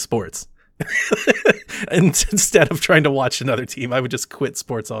watching sports. And instead of trying to watch another team, I would just quit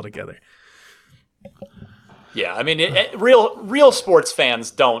sports altogether. Yeah, I mean, real sports fans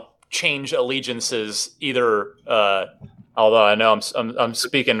don't change allegiances either. Although I know I'm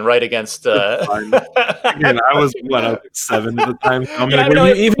speaking right against. Again, I was 7 at the time.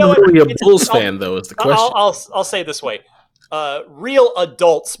 Really a Bulls fan, though, is the question. I'll say it this way: real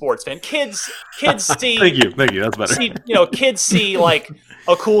adult sports fan, kids see. Thank you. That's better. Kids see like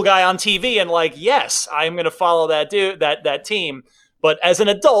a cool guy on TV, and like, yes, I'm going to follow that dude, that team. But as an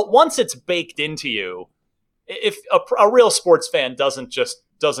adult, once it's baked into you, if a real sports fan doesn't just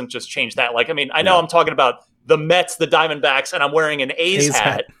change that. Like, I mean, I know I'm talking about the Mets, the Diamondbacks, and I'm wearing an A's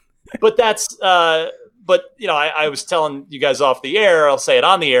hat. But that's I was telling you guys off the air, I'll say it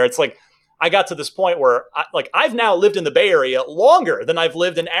on the air. It's like, I got to this point where I've now lived in the Bay Area longer than I've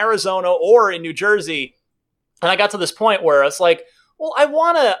lived in Arizona or in New Jersey. And I got to this point where it's like, well, I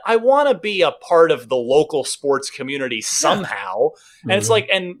want to be a part of the local sports community somehow. And it's like,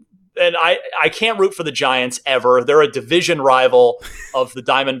 and I can't root for the Giants ever. They're a division rival of the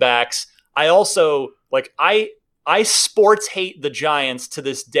Diamondbacks. I also I sports hate the Giants to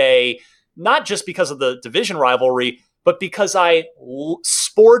this day, not just because of the division rivalry, but because I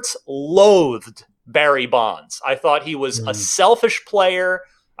sports loathed Barry Bonds. I thought he was a selfish player.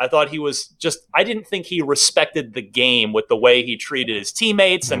 I thought he was I didn't think he respected the game with the way he treated his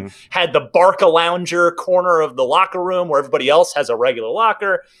teammates and had the Barca-lounger corner of the locker room where everybody else has a regular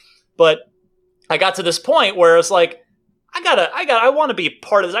locker. But I got to this point where it's like, I want to be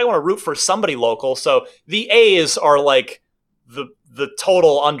part of this. I want to root for somebody local. So the A's are like the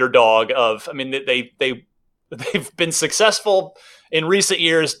total underdog of, I mean, they've been successful in recent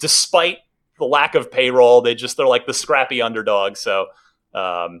years, despite the lack of payroll, they're like the scrappy underdog. So,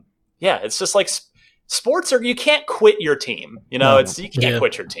 it's just like sports you can't quit your team. You know, you can't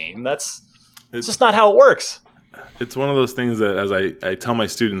quit your team. It's just not how it works. It's one of those things that, as I tell my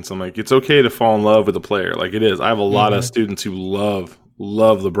students, I'm like, it's okay to fall in love with a player. Like it is. I have a lot of students who love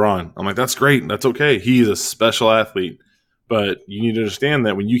LeBron. I'm like, that's great. That's okay. He's a special athlete. But you need to understand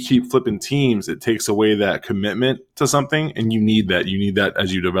that when you keep flipping teams, it takes away that commitment to something, and you need that. You need that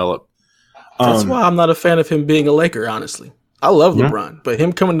as you develop. That's why I'm not a fan of him being a Laker, honestly. I love LeBron, but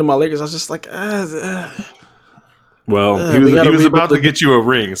him coming to my Lakers, I was just like, Well, he was about to get you a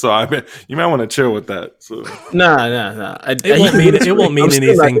ring, so you might want to chill with that. So. Nah. It won't mean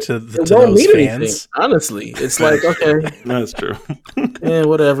anything to those fans. Honestly, it's like, okay, that's true. Yeah,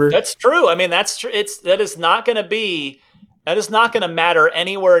 whatever. That's true. I mean, that's true. That is not going to matter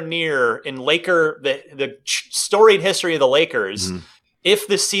anywhere near in the storied history of the Lakers. If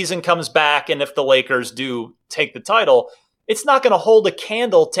this season comes back and if the Lakers do take the title, it's not going to hold a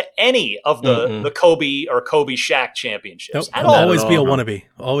candle to any of the Kobe or Kobe Shaq championships. Nope. It'll always be a wannabe.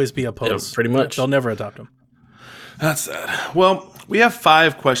 Always be a post. Yeah, pretty much. They'll never adopt them. That's sad. Well, we have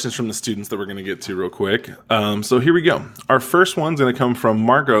 5 questions from the students that we're going to get to real quick. So here we go. Our first one's going to come from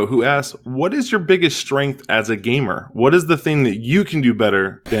Margot, who asks, what is your biggest strength as a gamer? What is the thing that you can do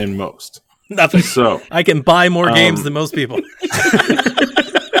better than most? Nothing. So I can buy more games than most people.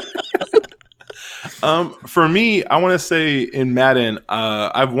 For me, I want to say in Madden,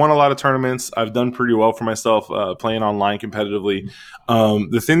 I've won a lot of tournaments. I've done pretty well for myself playing online competitively.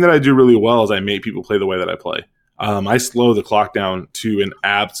 The thing that I do really well is I make people play the way that I play. I slow the clock down to an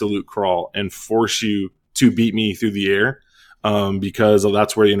absolute crawl and force you to beat me through the air because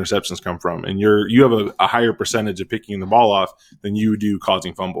that's where the interceptions come from. And you have a higher percentage of picking the ball off than you do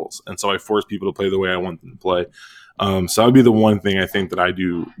causing fumbles. And so I force people to play the way I want them to play. So that would be the one thing I think that I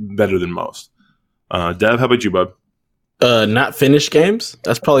do better than most. Dev, how about you, bud? Not finish games.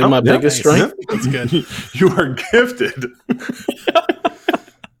 That's probably my biggest strength. That's good. You are gifted.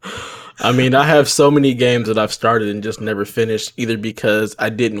 I mean, I have so many games that I've started and just never finished, either because I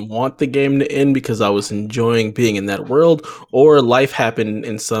didn't want the game to end because I was enjoying being in that world, or life happened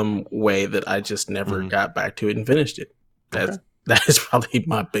in some way that I just never got back to it and finished it. That is probably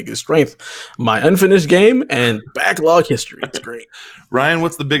my biggest strength. My unfinished game and backlog history. It's great. Ryan,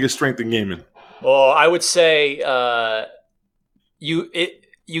 what's the biggest strength in gaming? Well, I would say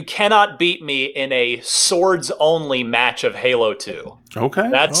you cannot beat me in a swords only match of Halo 2. Okay.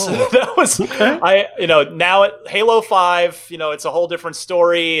 That was okay. Now at Halo 5, it's a whole different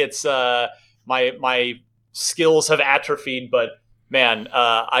story. It's my skills have atrophied, but man,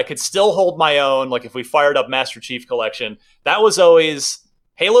 I could still hold my own. Like if we fired up Master Chief Collection,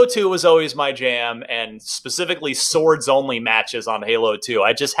 Halo 2 was always my jam, and specifically swords only matches on Halo 2.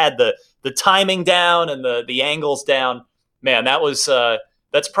 I just had the timing down and the angles down. Man,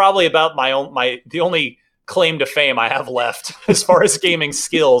 that's probably about the only claim to fame I have left as far as gaming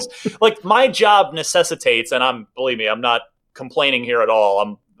skills. Like my job necessitates, and believe me, I'm not complaining here at all.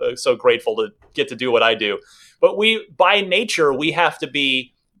 I'm so grateful to get to do what I do. But by nature, we have to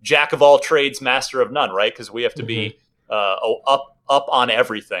be jack of all trades, master of none, right? Because we have to be up on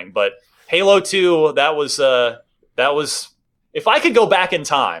everything. But Halo 2, that was if I could go back in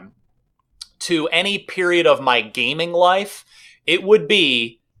time to any period of my gaming life, it would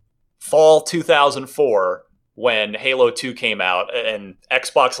be fall 2004 when Halo 2 came out and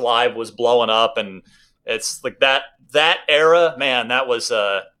Xbox Live was blowing up, and it's like that era, man, that was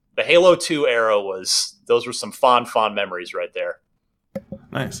the Halo 2 era those were some fond memories right there.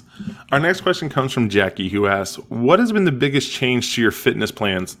 Nice. Our next question comes from Jackie, who asks, what has been the biggest change to your fitness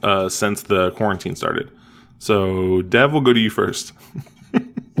plans since the quarantine started? So Dev, we'll go to you first.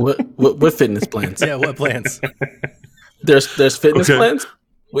 What fitness plans? Yeah, what plans? There's fitness plans?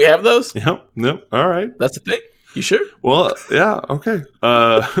 We have those? Yep. All right. That's the thing? You sure? Well, yeah, okay.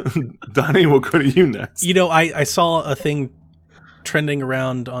 Donnie, we'll go to you next. I saw a thing trending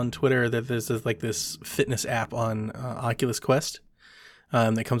around on Twitter that there's this fitness app on Oculus Quest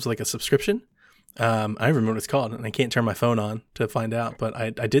that comes with like a subscription. I don't remember what it's called, and I can't turn my phone on to find out, but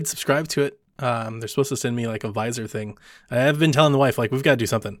I did subscribe to it. They're supposed to send me like a visor thing. I've been telling the wife, like, we've got to do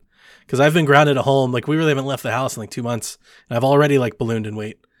something, because I've been grounded at home. Like, we really haven't left the house in like 2 months, and I've already like ballooned in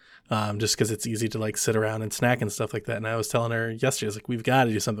weight, just because it's easy to like sit around and snack and stuff like that. And I was telling her yesterday, I was like, we've got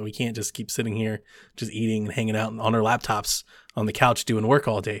to do something. We can't just keep sitting here, just eating and hanging out on our laptops on the couch doing work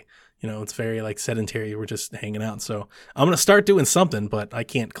all day. It's very like sedentary. We're just hanging out. So I'm going to start doing something, but I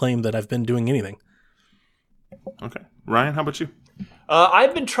can't claim that I've been doing anything. Okay. Ryan, how about you?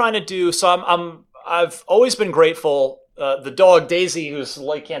 I've been trying to do, so I've always been grateful the dog Daisy, who's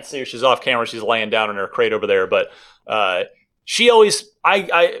can't see her, she's off camera, she's laying down in her crate over there, but she always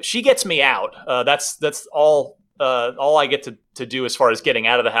she gets me out. That's all I get to do as far as getting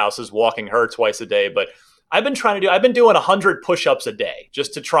out of the house is walking her twice a day. But I've been doing 100 push-ups a day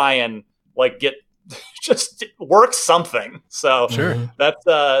just to try and get just work something. So sure.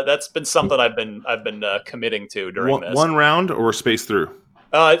 That's been something I've been committing to during this. One round or space through?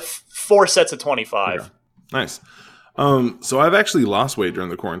 4 sets of 25. Okay. Nice. So I've actually lost weight during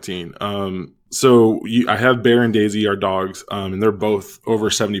the quarantine. I have Bear and Daisy, our dogs, and they're both over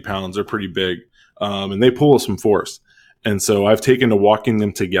 70 pounds. They're pretty big, and they pull some force. And so I've taken to walking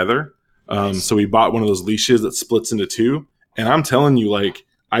them together. Nice. So we bought one of those leashes that splits into 2. And I'm telling you,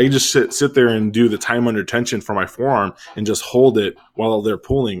 I just sit there and do the time under tension for my forearm and just hold it while they're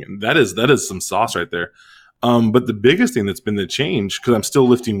pulling. And that is some sauce right there. But the biggest thing that's been the change, because I'm still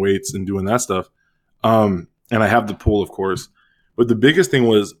lifting weights and doing that stuff, and I have the pool, of course. But the biggest thing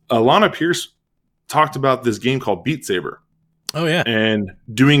was Alana Pierce talked about this game called Beat Saber. Oh, yeah. And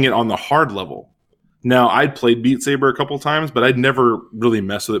doing it on the hard level. Now, I'd played Beat Saber a couple times, but I'd never really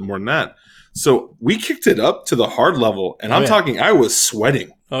messed with it more than that. So we kicked it up to the hard level, and I'm talking, I was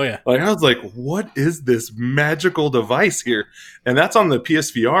sweating. Oh, yeah. I was like, what is this magical device here? And that's on the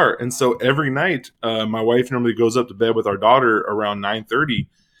PSVR. And so every night, my wife normally goes up to bed with our daughter around 9:30.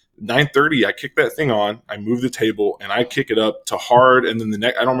 9:30, I kick that thing on, I move the table, and I kick it up to hard, and then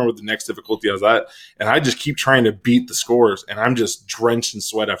I don't remember what the next difficulty I was at, and I just keep trying to beat the scores, and I'm just drenched in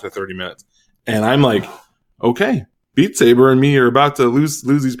sweat after 30 minutes. And I'm like, okay, Beat Saber and me are about to lose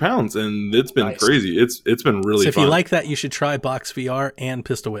these pounds, and it's been crazy. It's been really fun. So if you like that, you should try Box VR and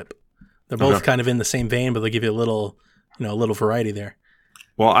Pistol Whip. They're both kind of in the same vein, but they give you a little variety there.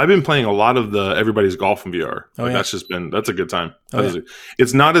 Well, I've been playing a lot of the Everybody's Golf in VR. That's a good time.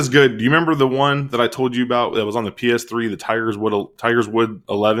 It's not as good. Do you remember the one that I told you about that was on the PS3, the Tiger's Wood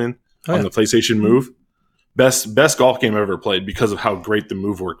 11 on the PlayStation Move? Best golf game I've ever played because of how great the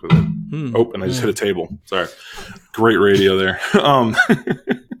Move worked with it. And I just hit a table. Sorry. Great radio there. All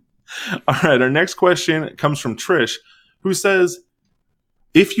right, our next question comes from Trish, who says,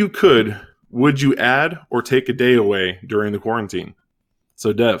 if you could, would you add or take a day away during the quarantine?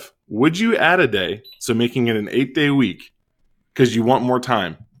 So, Dev, would you add a day, so making it an 8-day week, because you want more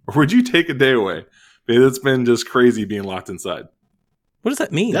time? Or would you take a day away? It's been just crazy being locked inside. What does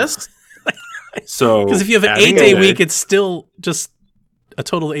that mean? So, because if you have an 8-day week, it's still just a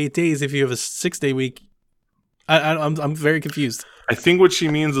total of 8 days. If you have a 6-day week, I'm very confused. I think what she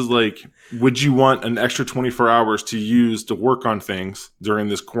means is would you want an extra 24 hours to use to work on things during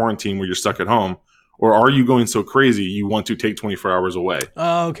this quarantine where you're stuck at home? Or are you going so crazy you want to take 24 hours away?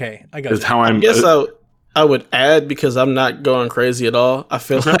 Oh, okay. I got it. I guess I would add, because I'm not going crazy at all. I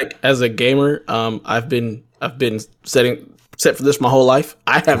feel like as a gamer, I've been set for this my whole life.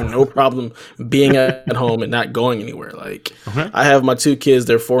 I have no problem being at home and not going anywhere. I have my 2 kids,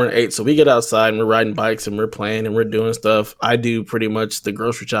 they're 4 and 8, so we get outside and we're riding bikes and we're playing and we're doing stuff. I do pretty much the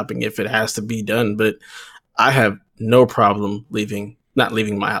grocery shopping if it has to be done, but I have no problem not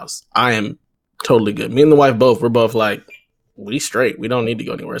leaving my house. I am totally good. Me and the wife we're both we straight. We don't need to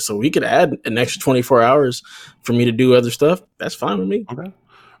go anywhere. So we could add an extra 24 hours for me to do other stuff. That's fine with me. Okay.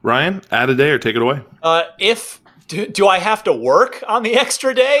 Ryan, add a day or take it away. Do I have to work on the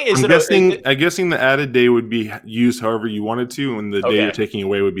extra day? I'm guessing the added day would be used however you wanted to, and the day you're taking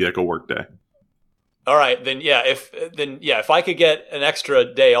away would be like a work day. All right, then if I could get an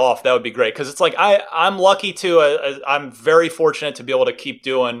extra day off, that would be great. Because it's I'm lucky I'm very fortunate to be able to keep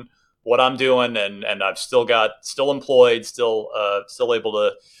doing what I'm doing, and I've still employed, still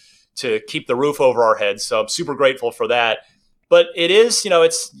able to keep the roof over our heads. So I'm super grateful for that. But it is, you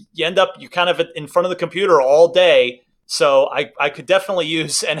end up, you kind of in front of the computer all day. So I could definitely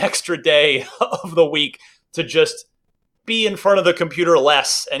use an extra day of the week to just be in front of the computer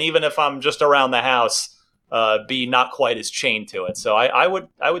less. And even if I'm just around the house, be not quite as chained to it. So I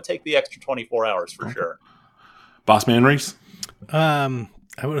would take the extra 24 hours for sure. Boss Man Reese? I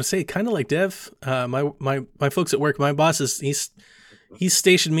would say kind of like Dev. My folks at work, my boss he's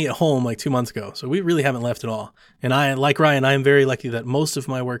stationed me at home 2 months ago. So we really haven't left at all. And like Ryan, I am very lucky that most of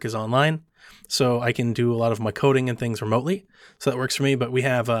my work is online. So I can do a lot of my coding and things remotely. So that works for me. But we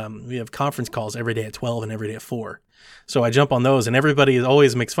have conference calls every day at 12 and every day at 4. So I jump on those, and everybody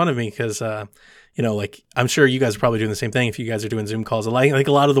always makes fun of me because, like I'm sure you guys are probably doing the same thing if you guys are doing Zoom calls. Like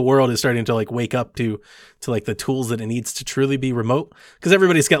a lot of the world is starting to like wake up to like the tools that it needs to truly be remote, because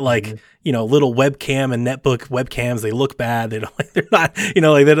everybody's got like, little webcam and netbook webcams. They look bad. They don't, they're not, they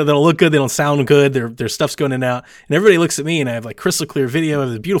don't look good. They don't sound good. Their stuff's going in and out. And everybody looks at me and I have like crystal clear video, I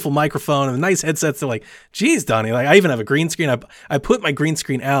have a beautiful microphone and nice headsets. They're like, geez, Donnie, like I even have a green screen. I put my green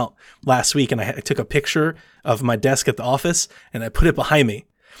screen out last week and I took a picture of my desk at the office and I put it behind me.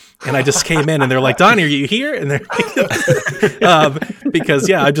 And I just came in and they're like, Donnie, are you here? And they're because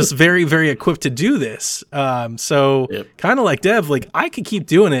I'm just very, very equipped to do this. So kind of like Dev, like I could keep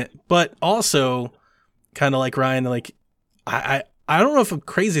doing it, but also kind of like Ryan, like I don't know if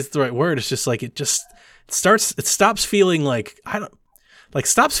crazy is the right word. It's just like, it stops feeling like,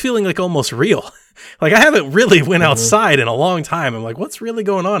 stops feeling like almost real. Like I haven't really went outside in a long time. I'm like, what's really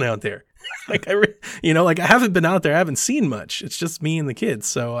going on out there? Like I haven't been out there. I haven't seen much. It's just me and the kids.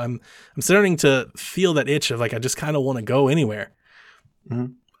 So I'm starting to feel that itch of like I just kind of want to go anywhere.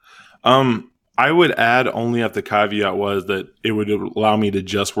 Mm-hmm. I would add only if the caveat was that it would allow me to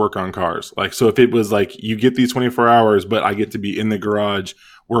just work on cars. Like so, if it was like you get these 24 hours, but I get to be in the garage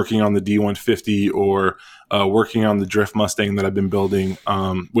working on the D150 or working on the Drift Mustang that I've been building,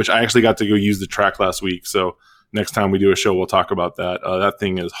 which I actually got to go use the track last week. So next time we do a show, we'll talk about that. That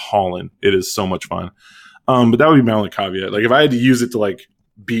thing is hauling. It is so much fun. But that would be my only caveat. Like if I had to use it to like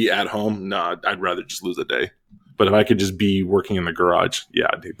be at home, I'd rather just lose a day. But if I could just be working in the garage,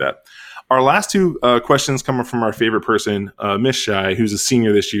 I'd take that. Our last two questions coming from our favorite person, Miss Shy, who's a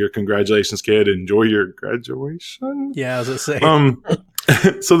senior this year. Congratulations, kid. Enjoy your graduation. Yeah, I was going to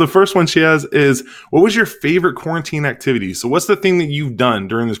say. So the first one she has is, what was your favorite quarantine activity? So what's the thing that you've done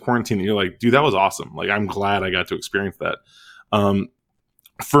during this quarantine that you're like, dude, that was awesome. Like, I'm glad I got to experience that.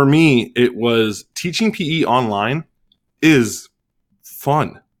 For me, it was teaching PE online is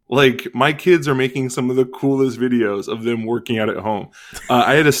fun. Like, my kids are making some of the coolest videos of them working out at home.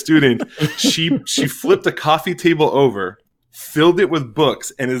 I had a student, she flipped a coffee table over, filled it with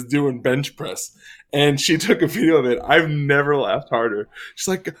books, and is doing bench press. And she took a video of it. I've never laughed harder. She's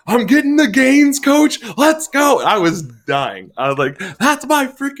like, I'm getting the gains, coach. Let's go. I was dying. I was like, that's my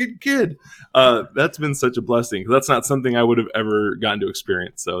freaking kid. That's been such a blessing. That's not something I would have ever gotten to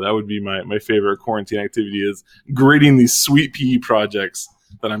experience. So that would be my favorite quarantine activity, is grading these sweet PE projects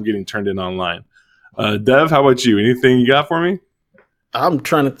that I'm getting turned in online. Dev, how about you? Anything you got for me? I'm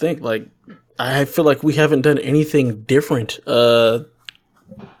trying to think. Like, I feel like we haven't done anything different.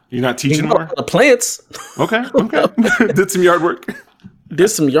 You're not teaching more? The plants. Okay. Did some yard work.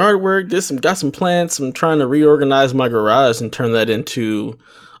 Got some plants. I'm trying to reorganize my garage and turn that into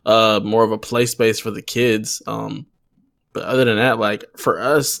more of a play space for the kids. But other than that, like for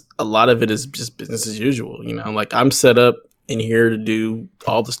us, a lot of it is just business as usual. Like I'm set up in here to do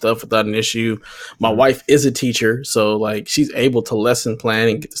all the stuff without an issue. My wife is a teacher, so like she's able to lesson plan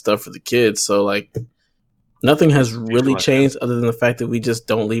and get the stuff for the kids. So like nothing has really changed other than the fact that we just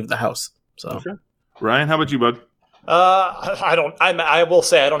don't leave the house. So, okay. Ryan, how about you, bud? I will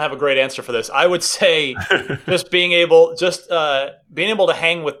say I don't have a great answer for this. I would say just being able to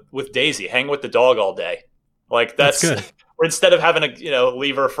hang with Daisy, hang with the dog all day. Like that's good. Or instead of having to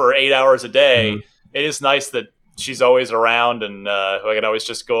leave her for 8 hours a day, it is nice that she's always around, and I can always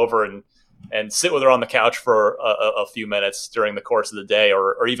just go over and sit with her on the couch for a few minutes during the course of the day,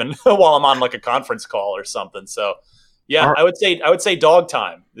 or even while I'm on like a conference call or something. So I would say dog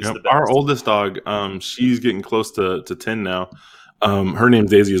time is the best. Our oldest dog, she's getting close to 10 now. Her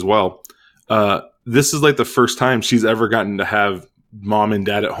name's Daisy as well. This is like the first time she's ever gotten to have mom and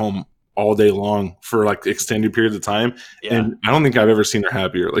dad at home all day long for like extended periods of time. Yeah. And I don't think I've ever seen her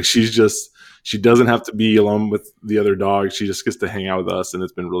happier. Like she doesn't have to be alone with the other dog. She just gets to hang out with us, and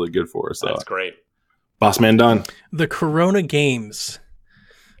it's been really good for her. So that's great. Boss man done. The Corona Games,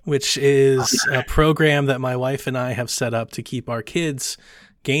 which is a program that my wife and I have set up to keep our kids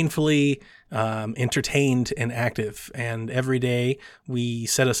gainfully entertained and active. And every day we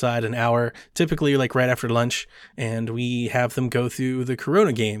set aside an hour, typically like right after lunch, and we have them go through the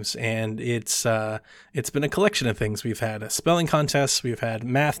Corona Games. And it's been a collection of things. We've had a spelling contest, we've had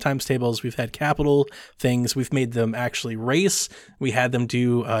math times tables, we've had capital things, we've made them actually race, we had them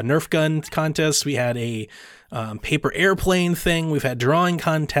do a Nerf gun contest, we had a paper airplane thing, we've had drawing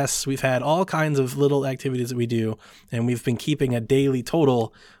contests, we've had all kinds of little activities that we do, and we've been keeping a daily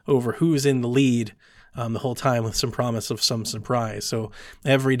total over who's in the lead the whole time, with some promise of some surprise. So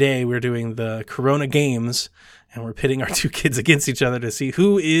every day we're doing the Corona Games, and we're pitting our two kids against each other to see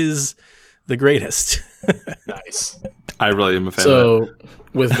who is the greatest. Nice. I really am a fan of So,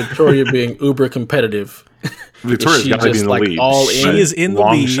 with Victoria being uber competitive, Victoria's got to be in the lead. all in? She is in the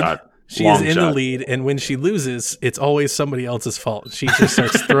Long lead. shot. She Long is in shot. the lead, and when she loses, it's always somebody else's fault. She just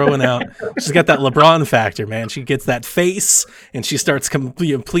starts throwing out. She's got that LeBron factor, man. She gets that face, and she starts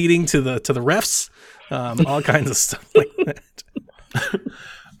pleading to the refs, all kinds of stuff like that.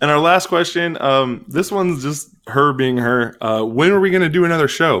 And our last question, this one's just her being her. When are we going to do another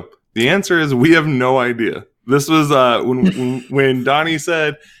show? The answer is we have no idea. This was when Donnie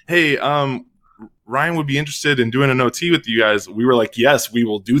said, hey, Ryan would be interested in doing an OT with you guys. We were like, yes, we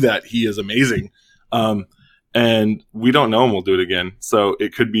will do that. He is amazing. And we don't know when we'll do it again. So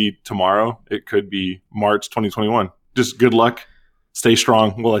it could be tomorrow. It could be March 2021. Just good luck. Stay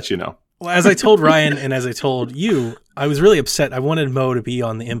strong. We'll let you know. Well, as I told Ryan and as I told you, I was really upset. I wanted Mo to be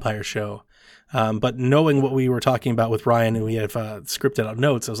on the Empire show. But knowing what we were talking about with Ryan and we have scripted out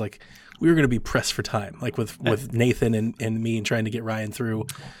notes, I was like, we were going to be pressed for time, like with Nathan and me and trying to get Ryan through.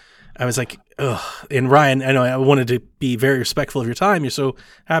 I was like, ugh. And Ryan, I know I wanted to be very respectful of your time. You're so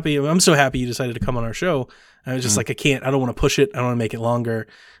happy. I'm so happy you decided to come on our show. I was just like, I don't want to push it. I don't want to make it longer.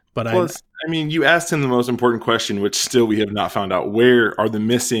 But I mean, you asked him the most important question, which still we have not found out. Where are the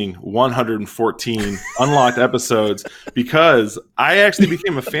missing 114 Unlocked episodes? Because I actually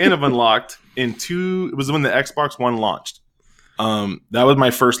became a fan of Unlocked it was when the Xbox One launched. That was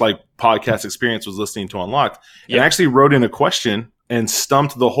my first podcast experience, was listening to Unlocked. Yep. And I actually wrote in a question and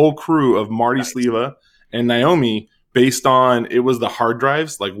stumped the whole crew of Marty Sleva and Naomi based on, it was the hard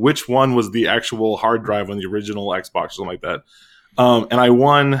drives, like which one was the actual hard drive on the original Xbox or something like that. And I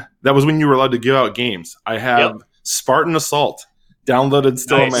won. That was when you were allowed to give out games. I have Spartan Assault downloaded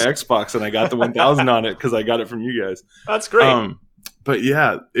still on my Xbox, and I got the 1000 on it because I got it from you guys. That's great. But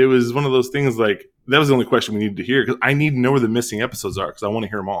yeah, it was one of those things that was the only question we needed to hear because I need to know where the missing episodes are because I want to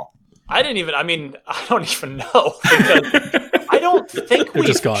hear them all. I don't even know. I don't think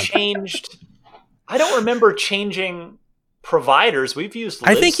we've changed. I don't remember changing providers. We've used Libsyn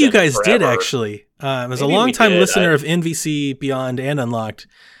I think you guys forever. did, actually. As a long-time listener of NVC Beyond and Unlocked,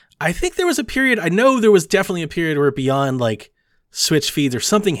 I think there was a period, I know there was definitely a period where Beyond switched feeds or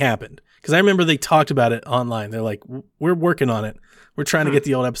something happened. Because I remember they talked about it online. They're like, we're working on it. We're trying to get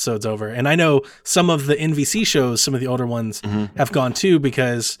the old episodes over. And I know some of the NVC shows, some of the older ones have gone too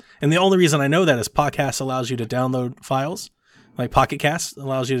and the only reason I know that is Podcast allows you to download files. Like Pocket Cast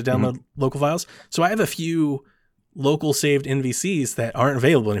allows you to download local files. So I have a few local saved NVCs that aren't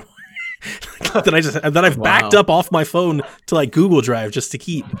available anymore. that I've backed up off my phone to Google Drive just to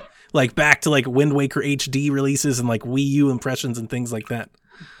keep back to Wind Waker HD releases and Wii U impressions and things like that.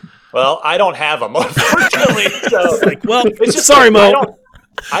 Well, I don't have them, unfortunately. So it's just sorry, Mo.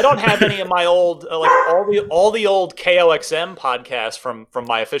 I don't have any of my old all the old KOXM podcasts from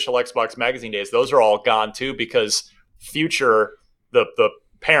my official Xbox Magazine days. Those are all gone too because Future, the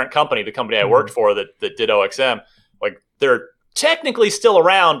parent company, the company I worked for that did OXM, they're technically still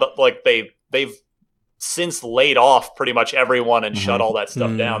around, but they've since laid off pretty much everyone and shut all that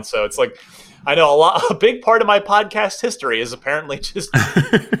stuff down. So it's I know a big part of my podcast history is apparently just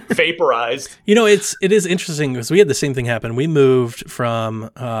vaporized. It is interesting because we had the same thing happen. We moved from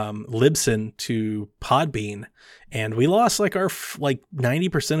Libsyn to Podbean, and we lost our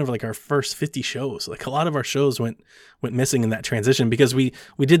 90% of our first 50 shows. A lot of our shows went missing in that transition because we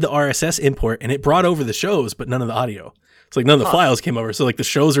did the RSS import and it brought over the shows, but none of the audio. It's none of the files came over. So the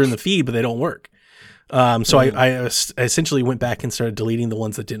shows are in the feed, but they don't work. So I essentially went back and started deleting the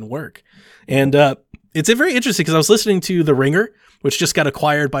ones that didn't work. And it's very interesting because I was listening to The Ringer, which just got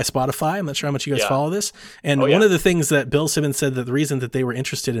acquired by Spotify. I'm not sure how much you guys follow this. And one of the things that Bill Simmons said that the reason that they were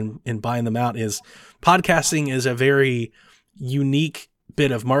interested in buying them out is podcasting is a very unique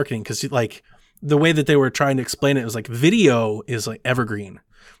bit of marketing because the way that they were trying to explain it was video is evergreen.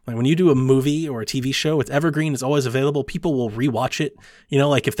 When you do a movie or a TV show, it's evergreen. It's always available. People will rewatch it.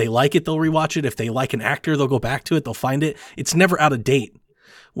 If they like it, they'll rewatch it. If they like an actor, they'll go back to it. They'll find it. It's never out of date.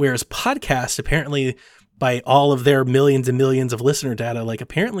 Whereas podcasts, apparently, by all of their millions and millions of listener data,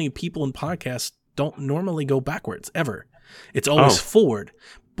 apparently people in podcasts don't normally go backwards ever. It's always forward.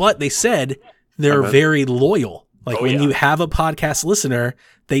 But they said they're very loyal. When you have a podcast listener,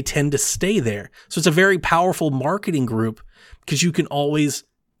 they tend to stay there. So it's a very powerful marketing group because you can always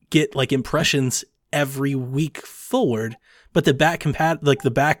get impressions every week forward, but the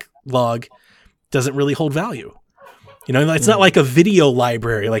the backlog doesn't really hold value. It's not like a video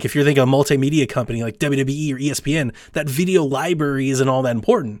library. If you're thinking of a multimedia company like WWE or ESPN, that video library isn't all that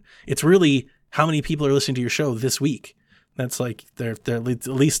important. It's really how many people are listening to your show this week. That's they're at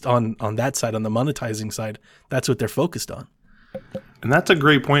least on that side, on the monetizing side, that's what they're focused on. And that's a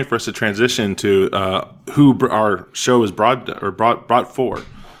great point for us to transition to who our show is brought for.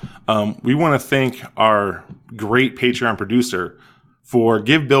 We want to thank our great Patreon producer for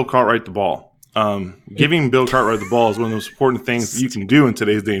Give Bill Cartwright the Ball. Giving Bill Cartwright the ball is one of the most important things that you can do in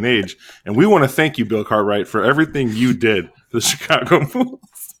today's day and age. And we want to thank you, Bill Cartwright, for everything you did for the Chicago Bulls.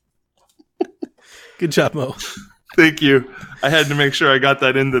 Good job, Mo. Thank you. I had to make sure I got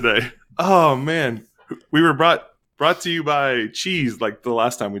that in today. Oh, man. We were brought to you by Cheese like the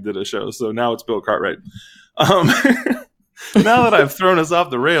last time we did a show. So now it's Bill Cartwright. Now that I've thrown us off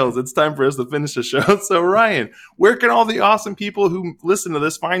the rails, it's time for us to finish the show. So, Ryan, where can all the awesome people who listen to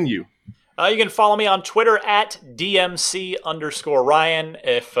this find you? You can follow me on Twitter at DMC_Ryan.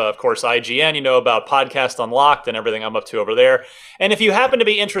 If, of course, IGN, you know about Podcast Unlocked and everything I'm up to over there. And if you happen to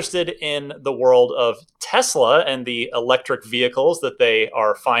be interested in the world of Tesla and the electric vehicles that they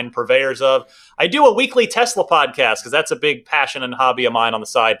are fine purveyors of, I do a weekly Tesla podcast because that's a big passion and hobby of mine on the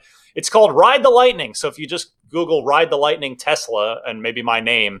side. It's called Ride the Lightning. So if you just Google Ride the Lightning Tesla and maybe my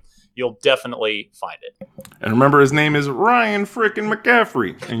name, you'll definitely find it. And remember, his name is Ryan frickin'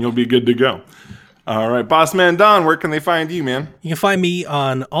 McCaffrey, and you'll be good to go. All right, Boss Man Don, where can they find you, man? You can find me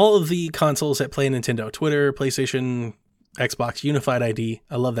on all of the consoles that play Nintendo, Twitter, PlayStation, Xbox, Unified ID.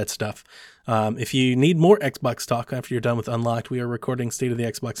 I love that stuff. If you need more Xbox talk after you're done with Unlocked, we are recording State of the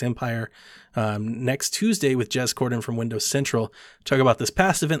Xbox Empire next Tuesday with Jez Corden from Windows Central. Talk about this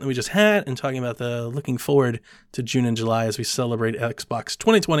past event that we just had and talking about the looking forward to June and July as we celebrate Xbox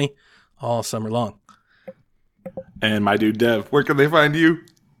 2020 all summer long. And my dude Dev, where can they find you?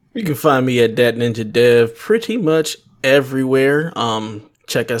 You can find me at Dat Ninja Dev pretty much everywhere.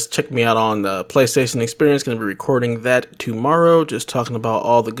 Check me out on the PlayStation Experience. Going to be recording that tomorrow. Just talking about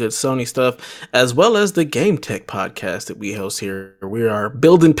all the good Sony stuff, as well as the Game Tech podcast that we host here. We are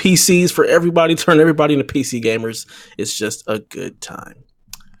building PCs for everybody, turn everybody into PC gamers. It's just a good time.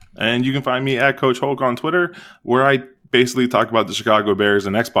 And you can find me at Coach Hulk on Twitter, where I basically talk about the Chicago Bears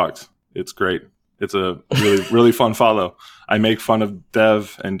and Xbox. It's great. It's a really, really fun follow. I make fun of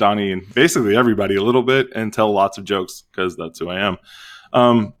Dev and Donnie and basically everybody a little bit and tell lots of jokes because that's who I am.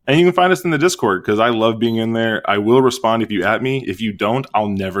 And you can find us in the Discord because I love being in there. I will respond if you at me. If you don't, I'll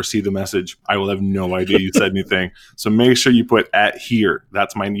never see the message. I will have no idea you said anything. So make sure you put at here.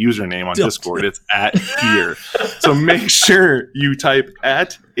 That's my username on Discord. It's at here. So make sure you type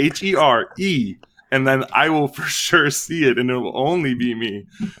at HERE. And then I will for sure see it, and it will only be me.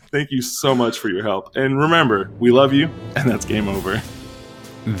 Thank you so much for your help. And remember, we love you, and that's game over.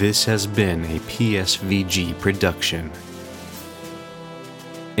 This has been a PSVG production.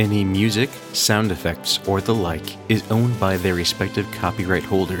 Any music, sound effects, or the like is owned by their respective copyright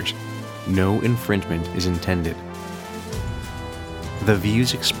holders. No infringement is intended. The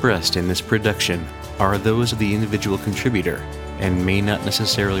views expressed in this production are those of the individual contributor and may not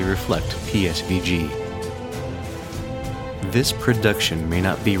necessarily reflect PSVG. This production may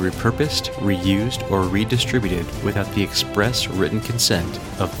not be repurposed, reused, or redistributed without the express written consent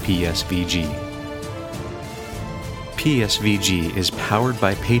of PSVG. PSVG is powered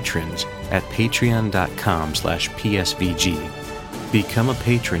by patrons at patreon.com/PSVG. Become a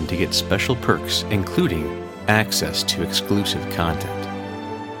patron to get special perks, including access to exclusive content.